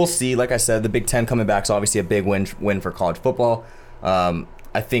we'll see. Like I said, the Big Ten coming back is obviously a big win for college football.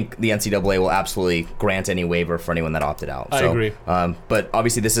 I think the NCAA will absolutely grant any waiver for anyone that opted out. I agree. But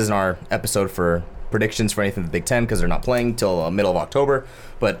obviously, this isn't our episode for predictions for anything in the Big Ten because they're not playing till middle of October.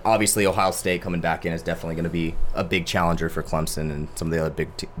 But obviously, Ohio State coming back in is definitely going to be a big challenger for Clemson and some of the other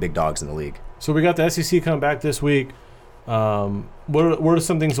big dogs in the league. So we got the SEC coming back this week. What are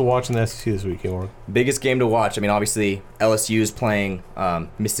some things to watch in the SEC this week, York? Biggest game to watch. I mean, obviously LSU is playing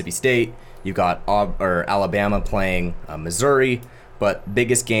Mississippi State. You've got Alabama playing Missouri. But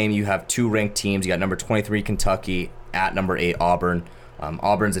biggest game, you have two ranked teams. You got number 23 Kentucky at number 8 Auburn.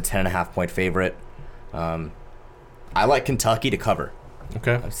 Auburn's a 10.5 point favorite. I like Kentucky to cover.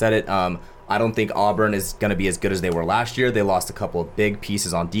 Okay. I've said it. I don't think Auburn is going to be as good as they were last year. They lost a couple of big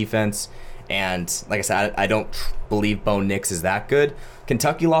pieces on defense. And like I said, I don't believe Bo Nix is that good.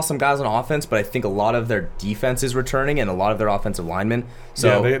 Kentucky lost some guys on offense, but I think a lot of their defense is returning and a lot of their offensive linemen.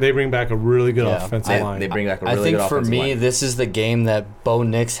 So yeah, they bring back a really good Yeah. offensive line. they bring back a I really think good for offensive me, line. this is the game that Bo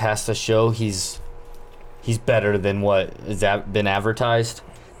Nix has to show he's better than what has been advertised.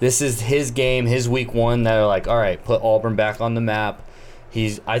 This is his game, his week 1. That are like, all right, put Auburn back on the map.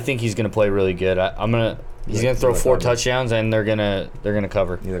 I think he's gonna play really good. He's gonna throw 4 touchdowns and they're gonna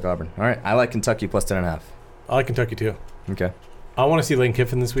cover. You like Auburn. All right. I like Kentucky plus 10.5. I like Kentucky too. Okay. I want to see Lane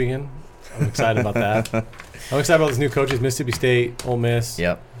Kiffin this weekend. I'm excited about that. I'm excited about those new coaches, Mississippi State, Ole Miss.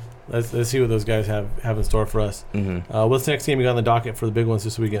 Yep. Let's see what those guys have in store for us. Mm-hmm. What's the next game you got on the docket for the big ones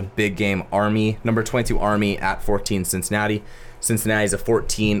this weekend? Big game, Army. Number 22 Army at 14 Cincinnati. Cincinnati's a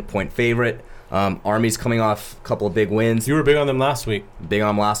 14-point favorite. Army's coming off a couple of big wins. You were big on them last week. Big on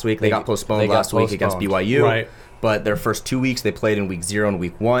them last week. They got postponed last week against BYU. Right. But their first 2 weeks, they played in week 0 and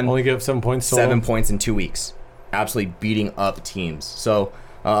week 1. Only give up 7 points. Solo. 7 points in 2 weeks. Absolutely beating up teams. So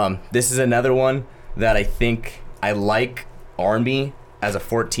this is another one. that I think I like Army as a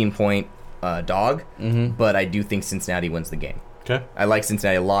 14-point dog, but I do think Cincinnati wins the game. Okay. I like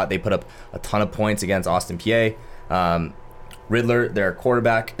Cincinnati a lot. They put up a ton of points against Austin Peay. Riddler, their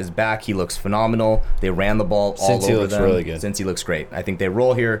quarterback, is back. He looks phenomenal. They ran the ball all Cincy over looks them. really good. Cincy looks great. I think they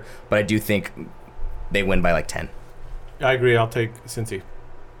roll here, but I do think they win by like 10. I agree. I'll take Cincy.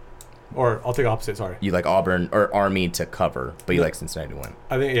 Or I'll take opposite, sorry. You like Auburn or Army to cover, but you like Cincinnati to win.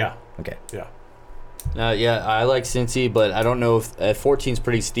 I think, yeah. Okay. Yeah. Yeah, I like Cincy, but I don't know if 14 is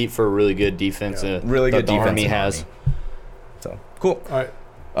pretty steep for a really good defense. Yeah. Really good that the defense Army in has. Army. So cool. All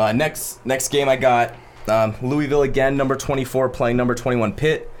right. Next game I got Louisville again, number 24 playing number 21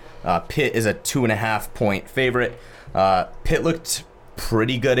 Pitt. Pitt is a 2.5-point favorite. Pitt looked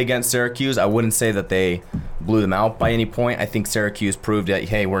pretty good against Syracuse. I wouldn't say that they blew them out by any point. I think Syracuse proved that,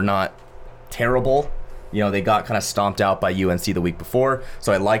 hey, we're not terrible. You know, they got kind of stomped out by UNC the week before.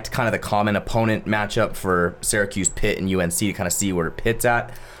 So I liked kind of the common opponent matchup for Syracuse, Pitt, and UNC to kind of see where Pitt's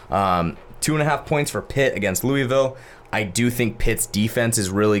at. 2.5 points for Pitt against Louisville. I do think Pitt's defense is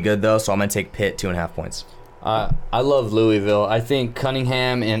really good, though, so I'm going to take Pitt 2.5 points. I love Louisville. I think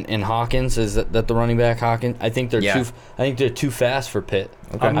Cunningham and Hawkins, is that the running back Hawkins? I think they're too fast for Pitt.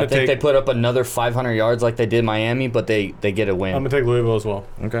 Okay. I think they put up another 500 yards like they did Miami, but they get a win. I'm going to take Louisville as well.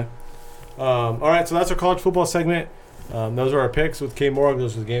 Okay. All right, so that's our college football segment. Those are our picks with K Morg.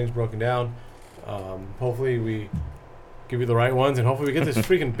 Those are the games broken down. Hopefully we give you the right ones, and hopefully we get this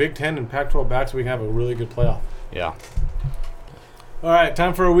freaking Big Ten and Pac-12 back so we can have a really good playoff. Yeah. All right,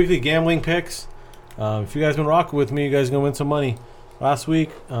 time for our weekly gambling picks. If you guys been rocking with me, you guys are going to win some money. Last week,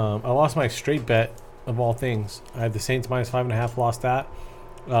 I lost my straight bet of all things. I had the Saints minus 5.5, lost that.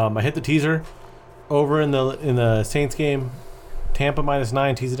 I hit the teaser over in the Saints game. Tampa minus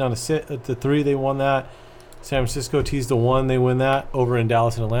 9, teased it down to 3. They won that. San Francisco teased to 1. They win that. Over in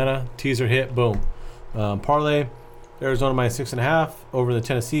Dallas and Atlanta. Teaser hit. Boom. Parlay. Arizona minus 6.5. Over in the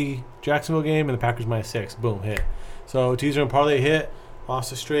Tennessee Jacksonville game. And the Packers minus 6. Boom. Hit. So teaser and parlay hit.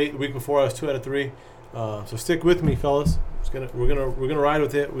 Lost a straight. The week before I was 2 out of 3. So stick with me, fellas. We're gonna ride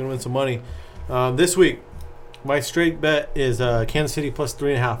with it. We're gonna win some money. This week, my straight bet is Kansas City plus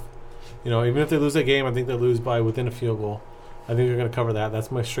 3.5. You know, even if they lose that game, I think they lose by within a field goal. I think they're going to cover that.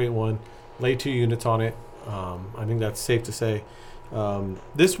 That's my straight one. Lay 2 units on it. I think that's safe to say.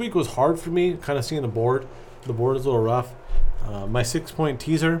 This week was hard for me, kind of seeing the board. The board is a little rough. My 6-point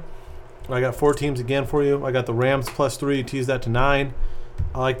teaser, I got 4 teams again for you. I got the Rams plus 3, teased that to 9.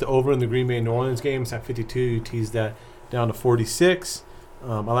 I like the over in the Green Bay New Orleans games at 52, teased that down to 46.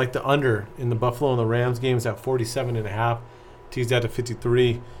 I like the under in the Buffalo and the Rams games at 47.5, teased that to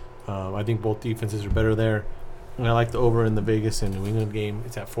 53. I think both defenses are better there. And I like the over in the Vegas and New England game.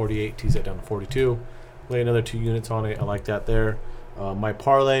 It's at 48. Tease that down to 42. Lay another 2 units on it. I like that there. My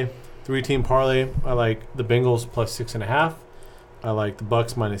parlay, 3-team parlay. I like the Bengals plus 6.5. I like the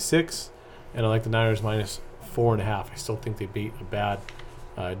Bucks minus 6. And I like the Niners minus 4.5. I still think they beat a bad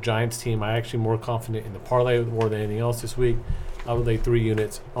Giants team. I'm actually more confident in the parlay more than anything else this week. I would lay 3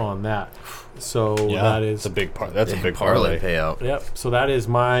 units on that. So that is a big part. That's a big parlay parlay. payout. Yep. So that is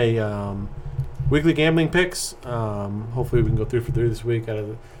my weekly gambling picks. Hopefully we can go 3 for 3 this week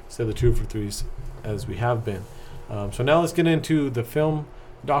instead of the 2 for 3s as we have been. So now let's get into the film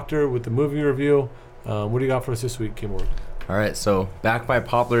doctor with the movie review. What do you got for us this week, Kim Ward? All right, so back by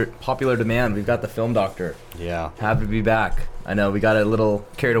popular demand, we've got the film doctor. Yeah. Happy to be back. I know we got a little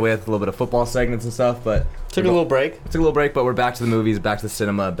carried away with a little bit of football segments and stuff, but Took a little break. but we're back to the movies, back to the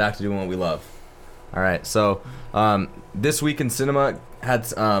cinema, back to doing what we love. All right, so this week in cinema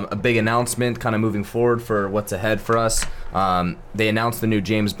had a big announcement kind of moving forward for what's ahead for us. They announced the new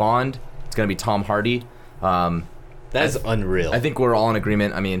James Bond. It's going to be Tom Hardy. That's unreal. I think we're all in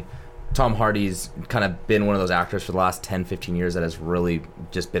agreement. I mean, Tom Hardy's kind of been one of those actors for the last 10, 15 years that has really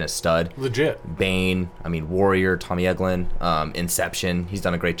just been a stud. Legit. Bane, Warrior, Tommy Eglin, Inception. He's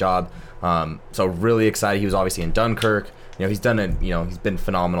done a great job. So really excited. He was obviously in Dunkirk. He's been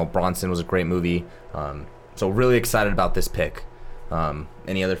phenomenal. Bronson was a great movie. So really excited about this pick.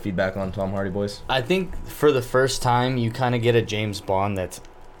 Any other feedback on Tom Hardy, boys? I think for the first time, you kind of get a James Bond that's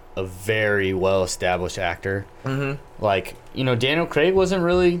a very well-established actor. Mm-hmm. Like, Daniel Craig wasn't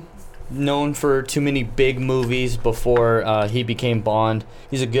really known for too many big movies before he became Bond.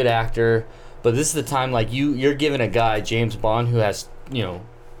 He's a good actor, but this is the time, like, you're giving a guy, James Bond, who has,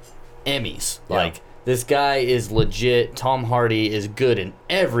 Emmys. Yeah. Like, this guy is legit. Tom Hardy is good in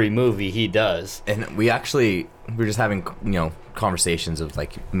every movie he does. And we're just having, conversations of,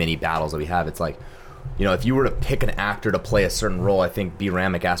 like, mini battles that we have. It's like, if you were to pick an actor to play a certain role, I think B.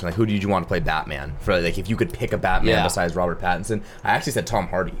 Ramick asked me, like, who did you want to play Batman? For, like, if you could pick a Batman besides Robert Pattinson, I actually said Tom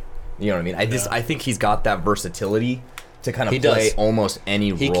Hardy. You know what I mean? I think he's got that versatility to kind of He play does. almost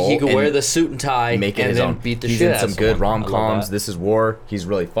any He role. could and wear the suit and tie make it and his then own. beat the He's shit in out some of good someone. I love rom-coms. that. This Is War. He's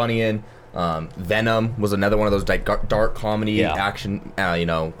really funny in. Venom was another one of those like dark comedy Yeah. action,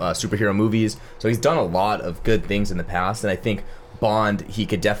 superhero movies. So he's done a lot of good things in the past, and I think Bond, he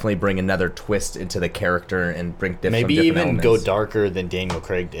could definitely bring another twist into the character and bring Maybe different even elements. go darker than Daniel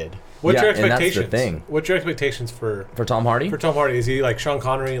Craig did. What's Yeah, your and that's the expectations? thing. What's your expectations for For Tom Hardy? Tom Hardy? Is he like Sean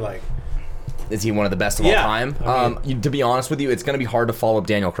Connery? Like, Is he one of the best of Yeah, all time? I mean- To be honest with you, it's going to be hard to follow up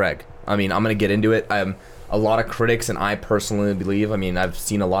Daniel Craig. I mean, I'm going to get into it. A lot of critics, and I personally believe, I mean, I've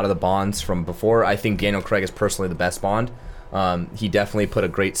seen a lot of the Bonds from before. I think Daniel Craig is personally the best Bond. He definitely put a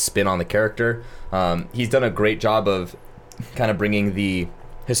great spin on the character. He's done a great job of kind of bringing the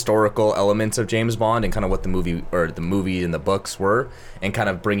historical elements of James Bond and kind of what the movie and the books were, and kind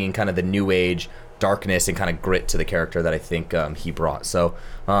of bringing kind of the new age darkness and kind of grit to the character that I think he brought. So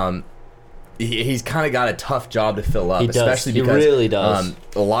he's kind of got a tough job to fill up, He does. especially He because really does.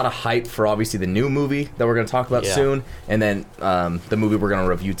 a lot of hype for obviously the new movie that we're going to talk about Yeah. soon, and then the movie we're going to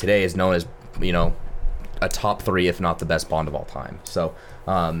review today is known as a top 3 if not the best Bond of all time. So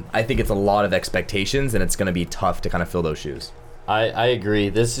I think it's a lot of expectations, and it's going to be tough to kind of fill those shoes. I agree.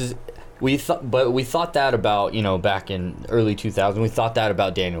 We thought that about, back in early 2000. We thought that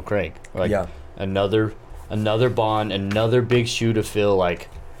about Daniel Craig. Like, Yeah. another Bond, another big shoe to fill. Like,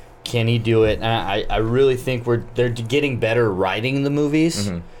 can he do it? And I really think they're getting better writing the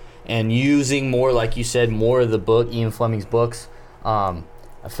movies and using more, like you said, more of the book, Ian Fleming's books. I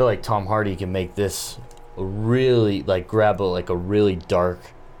feel like Tom Hardy can make this really grab a really dark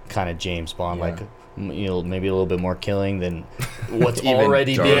kind of James Bond, Yeah. like maybe a little bit more killing than what's Even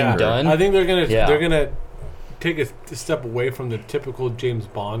already darker. being done. I think Yeah. they're gonna take a step away from the typical James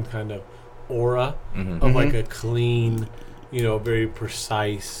Bond kind of aura of like a clean, very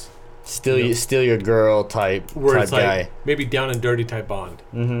precise, Steal your girl type where it's guy. like maybe down and dirty type Bond,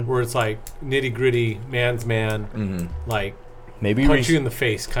 where it's like nitty gritty, man's man, like Maybe punch you in the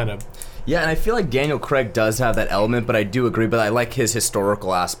face kind of. Yeah, and I feel like Daniel Craig does have that element, but I do agree. But I like his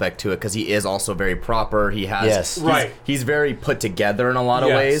historical aspect to it because he is also very proper. He has, Yes. Right. He's very put together in a lot of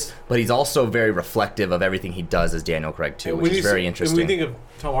Yes. ways, but he's also very reflective of everything he does as Daniel Craig too, which is very interesting. When you think of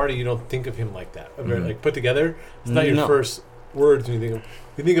Tom Hardy, you don't think of him like that. Very, like put together. It's not your No. first words when you think of.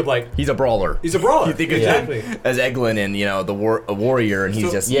 You think of like He's a brawler. he's a brawler. You think exactly. of him as Eglin and a warrior, and he's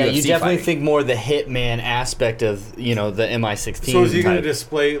So- just Yeah, UFC you definitely fighting. think more the hitman aspect of the MI16. So is he going to type.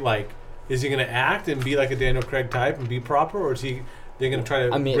 display like? Is he going to act and be like a Daniel Craig type and be proper, or is they going to try to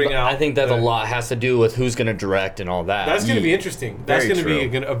bring but out? I think that the- a lot has to do with who's going to direct and all that. That's going to be interesting. That's Very going to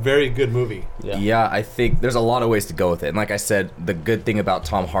be true. a very good movie. Yeah, I think there's a lot of ways to go with it. And like I said, the good thing about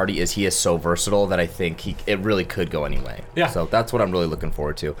Tom Hardy is he is so versatile that I think it really could go any way. Yeah. So that's what I'm really looking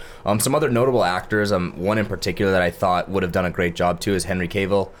forward to. Some other notable actors, one in particular that I thought would have done a great job too is Henry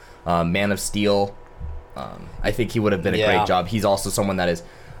Cavill, Man of Steel. I think he would have been a Yeah. great job. He's also someone that is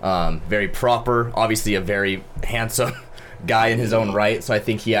very proper, obviously a very handsome guy in his own right. So I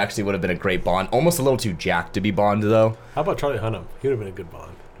think he actually would have been a great Bond. Almost a little too jacked to be Bond though. How about Charlie Hunnam? He would have been a good Bond.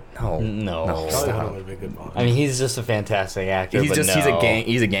 No. Charlie stop. Hunnam would have been a good Bond. I mean, he's just a fantastic actor. He's but he's a no.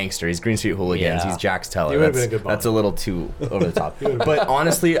 he's a gangster. He's Green Street Hooligans. Yeah. He's Jax Teller. He would've That's, been a good Bond. that's a little too over the top. would've been- But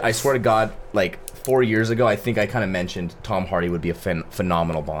honestly, I swear to God, like 4 years ago, I think I kind of mentioned Tom Hardy would be a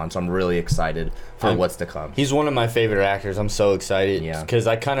phenomenal Bond. So I'm really excited for what's to come. He's one of my favorite actors. I'm so excited. Yeah. Because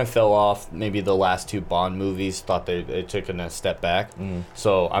I kind of fell off maybe the last 2 Bond movies. Thought they took a step back.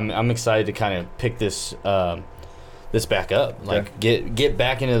 So I'm excited to kind of pick this back up. Like get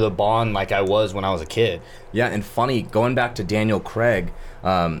back into the Bond like I was when I was a kid. Yeah, and funny, going back to Daniel Craig,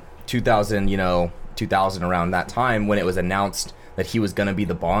 2000 around that time when it was announced that he was going to be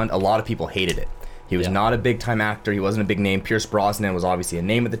the Bond, a lot of people hated it. He was Yeah. not a big time actor. He wasn't a big name. Pierce Brosnan was obviously a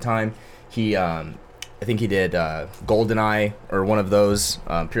name at the time. He, I think he did GoldenEye or one of those.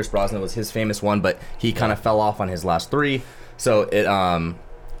 Pierce Brosnan was his famous one, but he kind of fell off on his last 3. So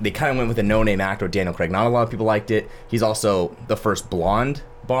they kind of went with a no-name actor, Daniel Craig. Not a lot of people liked it. He's also the first blonde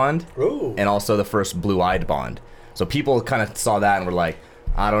Bond, Ooh. and also the first blue-eyed Bond. So people kind of saw that and were like,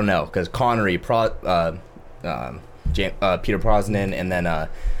 I don't know, because Connery, Peter Brosnan, and then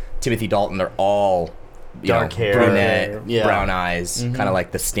Timothy Dalton, they're all Dark hair. brunette, Yeah. brown eyes, kind of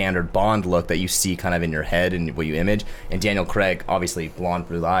like the standard Bond look that you see kind of in your head and what you image. And Daniel Craig, obviously blonde,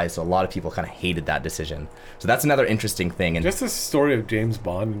 blue eyes, so a lot of people kind of hated that decision. So that's another interesting thing. And Just the story of James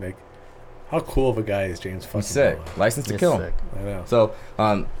Bond, like How cool of a guy is James fucking He's sick. Bond? License to He's Kill. sick. I know. So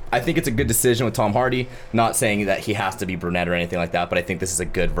I think it's a good decision with Tom Hardy. Not saying that he has to be brunette or anything like that, but I think this is a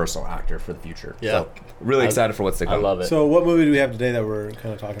good versatile actor for the future. Yeah. So really excited for what's to come. I love it. So what movie do we have today that we're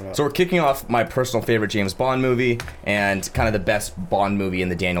kind of talking about? So we're kicking off my personal favorite James Bond movie and kind of the best Bond movie in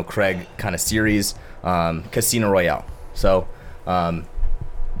the Daniel Craig kind of series, Casino Royale. So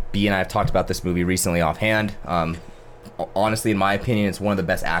B and I have talked about this movie recently offhand. Honestly, in my opinion, it's one of the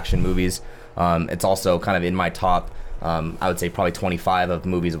best action movies. It's also kind of in my top, I would say probably 25 of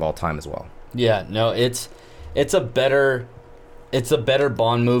movies of all time as well. Yeah, no, it's a better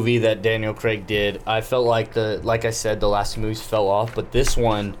Bond movie that Daniel Craig did. I felt like like I said, the last two movies fell off, but this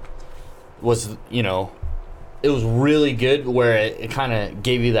one was, it was really good where it kind of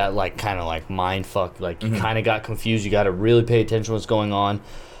gave you that kind of mind fuck, you kind of got confused. You got to really pay attention to what's going on.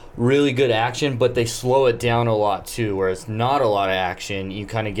 Really good action, but they slow it down a lot too, where it's not a lot of action. You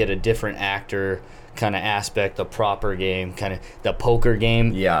kind of get a different actor kind of aspect, the proper game, kind of the poker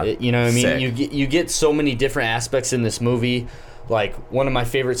game. Yeah, you know what I mean? sick. You get so many different aspects in this movie. Like, one of my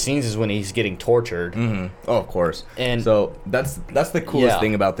favorite scenes is when he's getting tortured. Mm-hmm. Oh, of course. And so that's the coolest Yeah.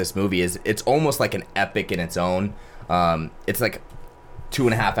 thing about this movie is it's almost like an epic in its own. It's like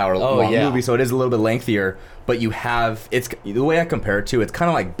 2.5 hour long yeah. movie, so it is a little bit lengthier. But you have the way I compare it to, it's kind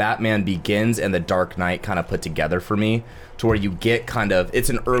of like Batman Begins and The Dark Knight kind of put together for me, to where you get it's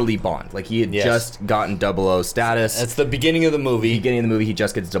an early Bond. Like, he had Yes. just gotten 00 status. that's the beginning of the movie. Beginning of the movie, he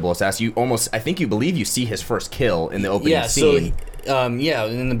just gets 00 status. You believe you see his first kill in the opening scene. So,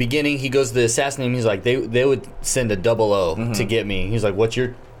 in the beginning, he goes to assassinate him. He's like, they would send a 00 to get me. He's like, what's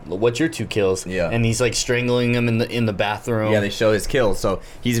your 2 kills? Yeah. And he's like strangling him in the bathroom. Yeah, they show his kills. So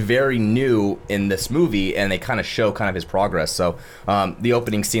he's very new in this movie, and they kind of show kind of his progress. So the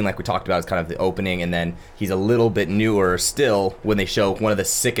opening scene, like we talked about, is kind of the opening, and then he's a little bit newer still when they show one of the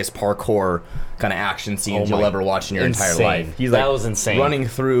sickest parkour kind of action scenes you'll ever watch in your entire Insane. life. He's That was insane. running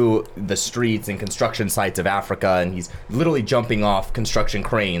through the streets and construction sites of Africa, and he's literally jumping off construction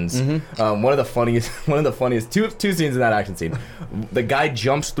cranes. Mm-hmm. One of the funniest two scenes in that action scene. The guy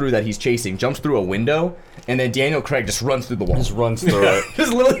jumps through a window, and then Daniel Craig just runs through the wall. Just runs through it.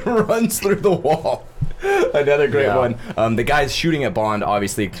 Just literally runs through the wall. Another great Yeah. one. The guy's shooting at Bond,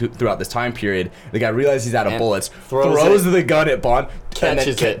 obviously, throughout this time period. The guy realizes he's out of And bullets, throws throws it, the gun at Bond, catches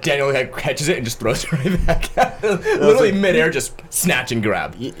and then it. Daniel catches it and just throws it right back at him. Literally midair, just snatch and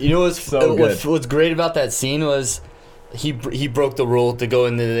grab. You know what's great about that scene was he broke the rule to go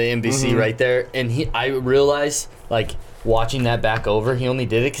into the NBC right there, and I realized, watching that back over, he only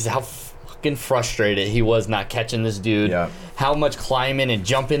did it because how fucking frustrated he was not catching this dude. Yeah. How much climbing and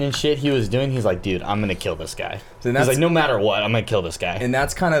jumping and shit he was doing. He's like, dude, I'm gonna kill this guy. So He's that's- like, no matter what, I'm gonna kill this guy. And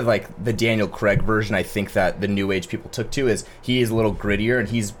that's kind of like the Daniel Craig version, I think, that the new age people took to, is he is a little grittier and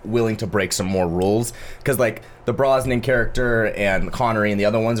he's willing to break some more rules. Because, the Brosnan character and Connery and the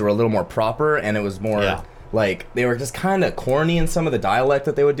other ones were a little more proper, and it was more... Yeah. They were just kind of corny in some of the dialect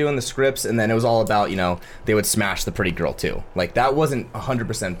that they would do in the scripts, and then it was all about, they would smash the pretty girl too. That wasn't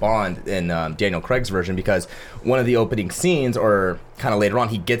 100% Bond in Daniel Craig's version, because one of the opening scenes, or kind of later on,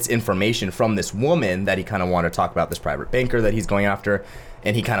 he gets information from this woman that he kind of wanted to talk about, this private banker that he's going after,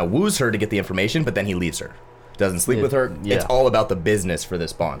 and he kind of woos her to get the information, but then he leaves her. Doesn't sleep with her. Yeah. It's all about the business for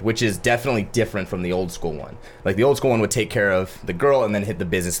this Bond, which is definitely different from the old school one. The old school one would take care of the girl and then hit the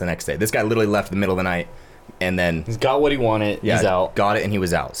business the next day. This guy literally left in the middle of the night, and then He's got what he wanted. yeah, He's out. got it, and he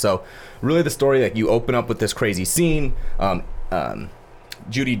was out. So really the story, you open up with this crazy scene.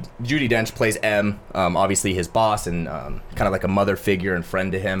 Judi Dench plays M, obviously his boss, and kind of like a mother figure and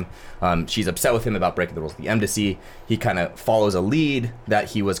friend to him. She's upset with him about breaking the rules of the embassy. He kind of follows a lead that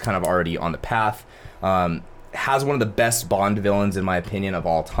he was kind of already on the path. Has one of the best Bond villains, in my opinion, of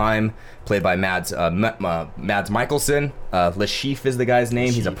all time, played by Mads Mikkelsen. Le Chiffre is the guy's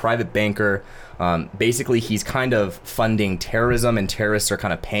name. He's a private banker. Basically, he's kind of funding terrorism, and terrorists are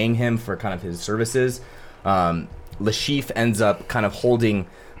kind of paying him for kind of his services. Le Chiffre ends up kind of holding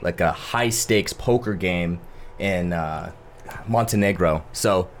a high-stakes poker game in Montenegro.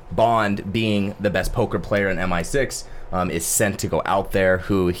 So Bond, being the best poker player in MI6, is sent to go out there.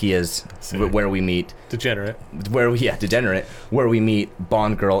 Who he is, where we meet Degenerate. Degenerate, where we meet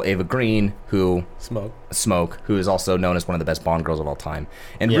Bond girl Ava Green, who Smoke. Smoke, who is also known as one of the best Bond girls of all time.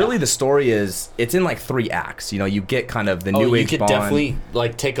 And Yeah. really, the story is it's in like 3 acts. You know, you get kind of the new you age could Bond. definitely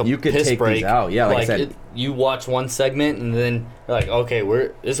like take a You could piss take break. these out. Yeah, like I said. You watch one segment and then you're like, okay,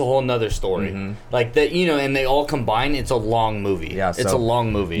 it's a whole nother story. Like that, you know, and they all combine. It's a long movie. Yeah, it's so- a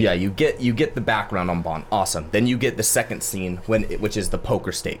long movie. Yeah, you get the background on Bond. Awesome. Then you get the second scene which is the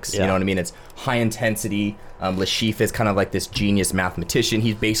poker stakes. Yeah. You know what I mean? It's high intensity. Lashif is kind of like this genius mathematician.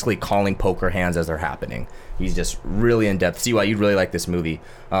 He's basically calling poker hands as they're happening. He's just really in depth. See why you'd really like this movie.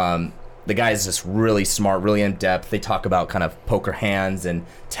 The guy is just really smart, really in depth. They talk about kind of poker hands and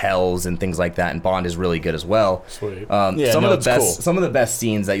tells and things like that. And Bond is really good as well. Sweet. Some of it's the best, cool. some of the best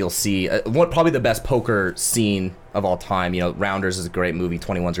scenes that you'll see. Probably the best poker scene of all time. You know, Rounders is a great movie.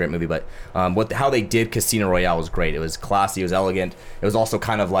 21's a great movie. But how they did Casino Royale was great. It was classy. It was elegant. It was also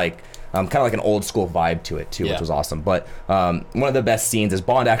kind of like an old school vibe to it too, Yeah. which was awesome. But one of the best scenes is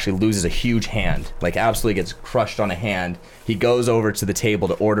Bond actually loses a huge hand, like absolutely gets crushed on a hand. He goes over to the table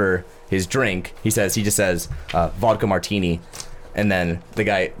to order his drink. He just says vodka martini, and then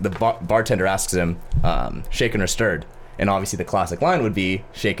the bartender asks him, shaken or stirred? And obviously the classic line would be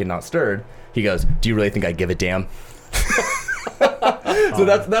shaken, not stirred. He goes, do you really think I give a damn? So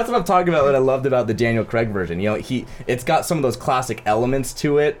that's what I'm talking about. What I loved about the Daniel Craig version. You know, it's got some of those classic elements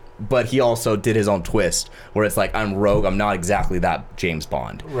to it, but he also did his own twist, where it's like, I'm rogue. I'm not exactly that James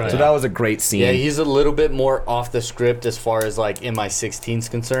Bond. Right. So that was a great scene. Yeah, he's a little bit more off the script as far as like MI16's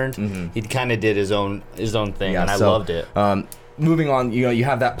concerned. He kind of did his own thing, and I loved it. Moving on, you know, you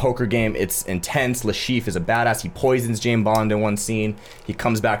have that poker game. It's intense. Lashif is a badass. He poisons James Bond in one scene. He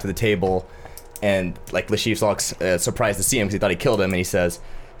comes back to the table, and like Lashif's all surprised to see him because he thought he killed him, and he says,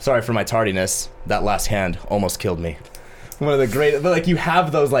 "Sorry for my tardiness. That last hand almost killed me." One of the great, like, you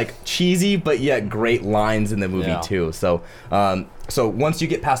have those like cheesy but yet great lines in the movie too. So, so once you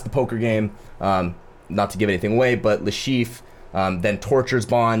get past the poker game, not to give anything away, but Lashif then tortures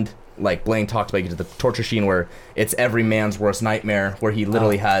Bond. Like Blaine talked about, you get to the torture scene where it's every man's worst nightmare, where he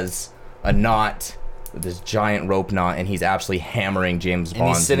literally has a knot, this giant rope knot, and he's absolutely hammering James Bond.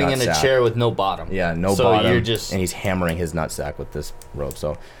 And he's sitting in a chair with no bottom. Yeah, no so bottom. You're just and he's hammering his nutsack with this rope.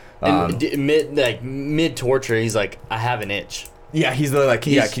 So, and mid torture, he's like, I have an itch. yeah, he's like,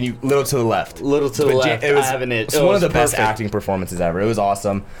 yeah, can you little to the left? Little to the But left. it was, I have an itch. It's Oh, one of it the was best perfect. acting performances ever. It was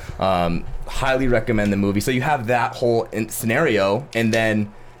awesome. Highly recommend the movie. So you have that whole scenario, and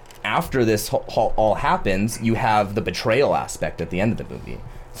then after this all happens, you have the betrayal aspect at the end of the movie.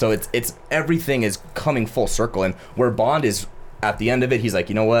 So it's everything is coming full circle, and where Bond is at the end of it, he's like,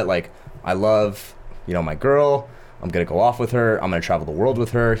 you know what, like, I love, you know, my girl. I'm gonna go off with her. I'm gonna travel the world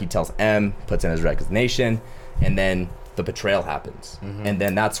with her. He tells M, puts in his resignation, and then the betrayal happens, and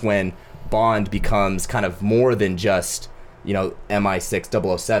then that's when Bond becomes kind of more than just, you know,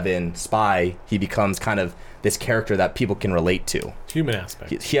 MI6 007 spy. He becomes kind of this character that people can relate to. Human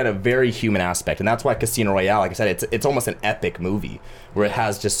aspect. He had a very human aspect, and that's why Casino Royale, like I said, it's almost an epic movie where it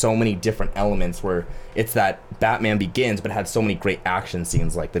has just so many different elements, where it's that Batman Begins, but it had so many great action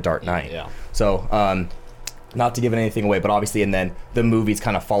scenes like The Dark Knight. Yeah. So, not to give anything away, but obviously, and then the movies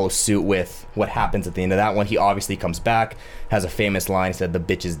kind of follow suit with what happens at the end of that one. He obviously comes back, has a famous line, he said, "The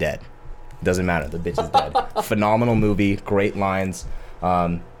bitch is dead." Doesn't matter, the bitch is dead. Phenomenal movie, great lines.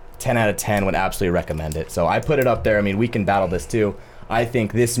 10 out of 10, would absolutely recommend it. So I put it up there. I mean, we can battle this too. I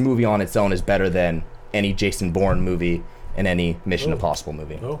think this movie on its own is better than any Jason Bourne movie and any Mission Impossible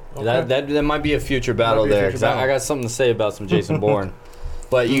movie. Oh, okay. That might be a future battle Might be a there, future because battle. I got something to say about some Jason Bourne.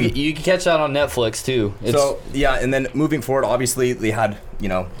 But you can catch that on Netflix too. So yeah, and then moving forward, obviously they had, you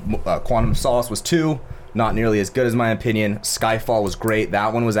know, Quantum of Solace was 2, not nearly as good as my opinion. Skyfall was great.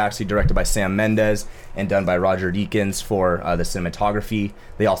 That one was actually directed by Sam Mendes and done by Roger Deakins for the cinematography.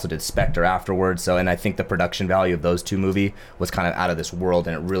 They also did Spectre afterwards. So, and I think the production value of those two movies was kind of out of this world,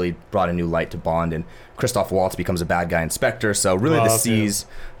 and it really brought a new light to Bond. And Christoph Waltz becomes a bad guy in Spectre. So really,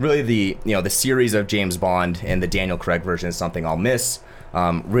 the series of James Bond and the Daniel Craig version is something I'll miss.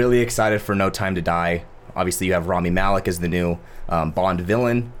 Really excited for No Time to Die. Obviously, you have Rami Malek as the new Bond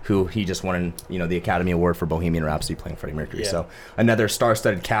villain, who he just won, the Academy Award for Bohemian Rhapsody playing Freddie Mercury. Yeah. So another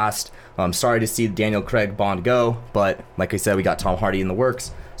star-studded cast. Sorry to see Daniel Craig Bond go, but like I said, we got Tom Hardy in the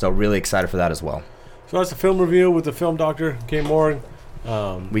works. So really excited for that as well. So that's a film review with the film doctor, Kay Morgan.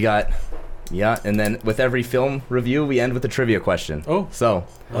 We got, and then with every film review, we end with a trivia question. Oh. So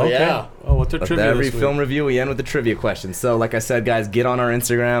Okay. yeah. Oh, what's our with trivia every this week? film review, we end with a trivia question. So like I said, guys, get on our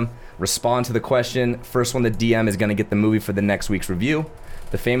Instagram, respond to the question. First one to DM is going to get the movie for the next week's review.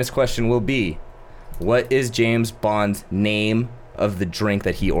 The famous question will be, what is James Bond's name of the drink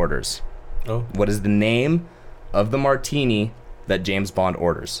that he orders? Oh, What is the name of the martini that James Bond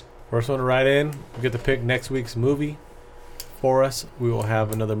orders? First one to write in, we'll get to pick next week's movie for us. We will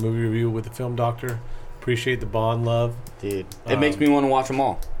have another movie review with the Film Doctor. Appreciate the Bond love. Dude, it makes me want to watch them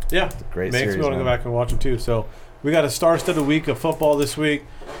all. Yeah, Great makes series, me want to go man. back and watch them too. So we got a star-studded week of football this week.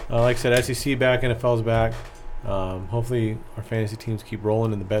 Like I said, SEC back, NFL's back. Hopefully our fantasy teams keep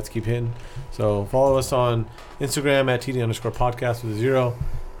rolling and the bets keep hitting. So follow us on Instagram at TD_podcast with a 0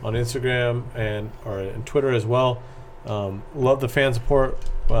 on Instagram and Twitter as well. Love the fan support.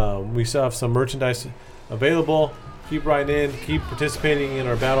 We still have some merchandise available. Keep writing in, keep participating in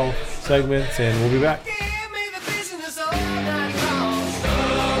our battle segments, and we'll be back. Give me the business all night long.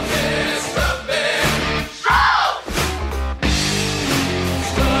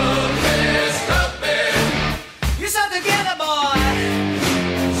 You're so together, boy.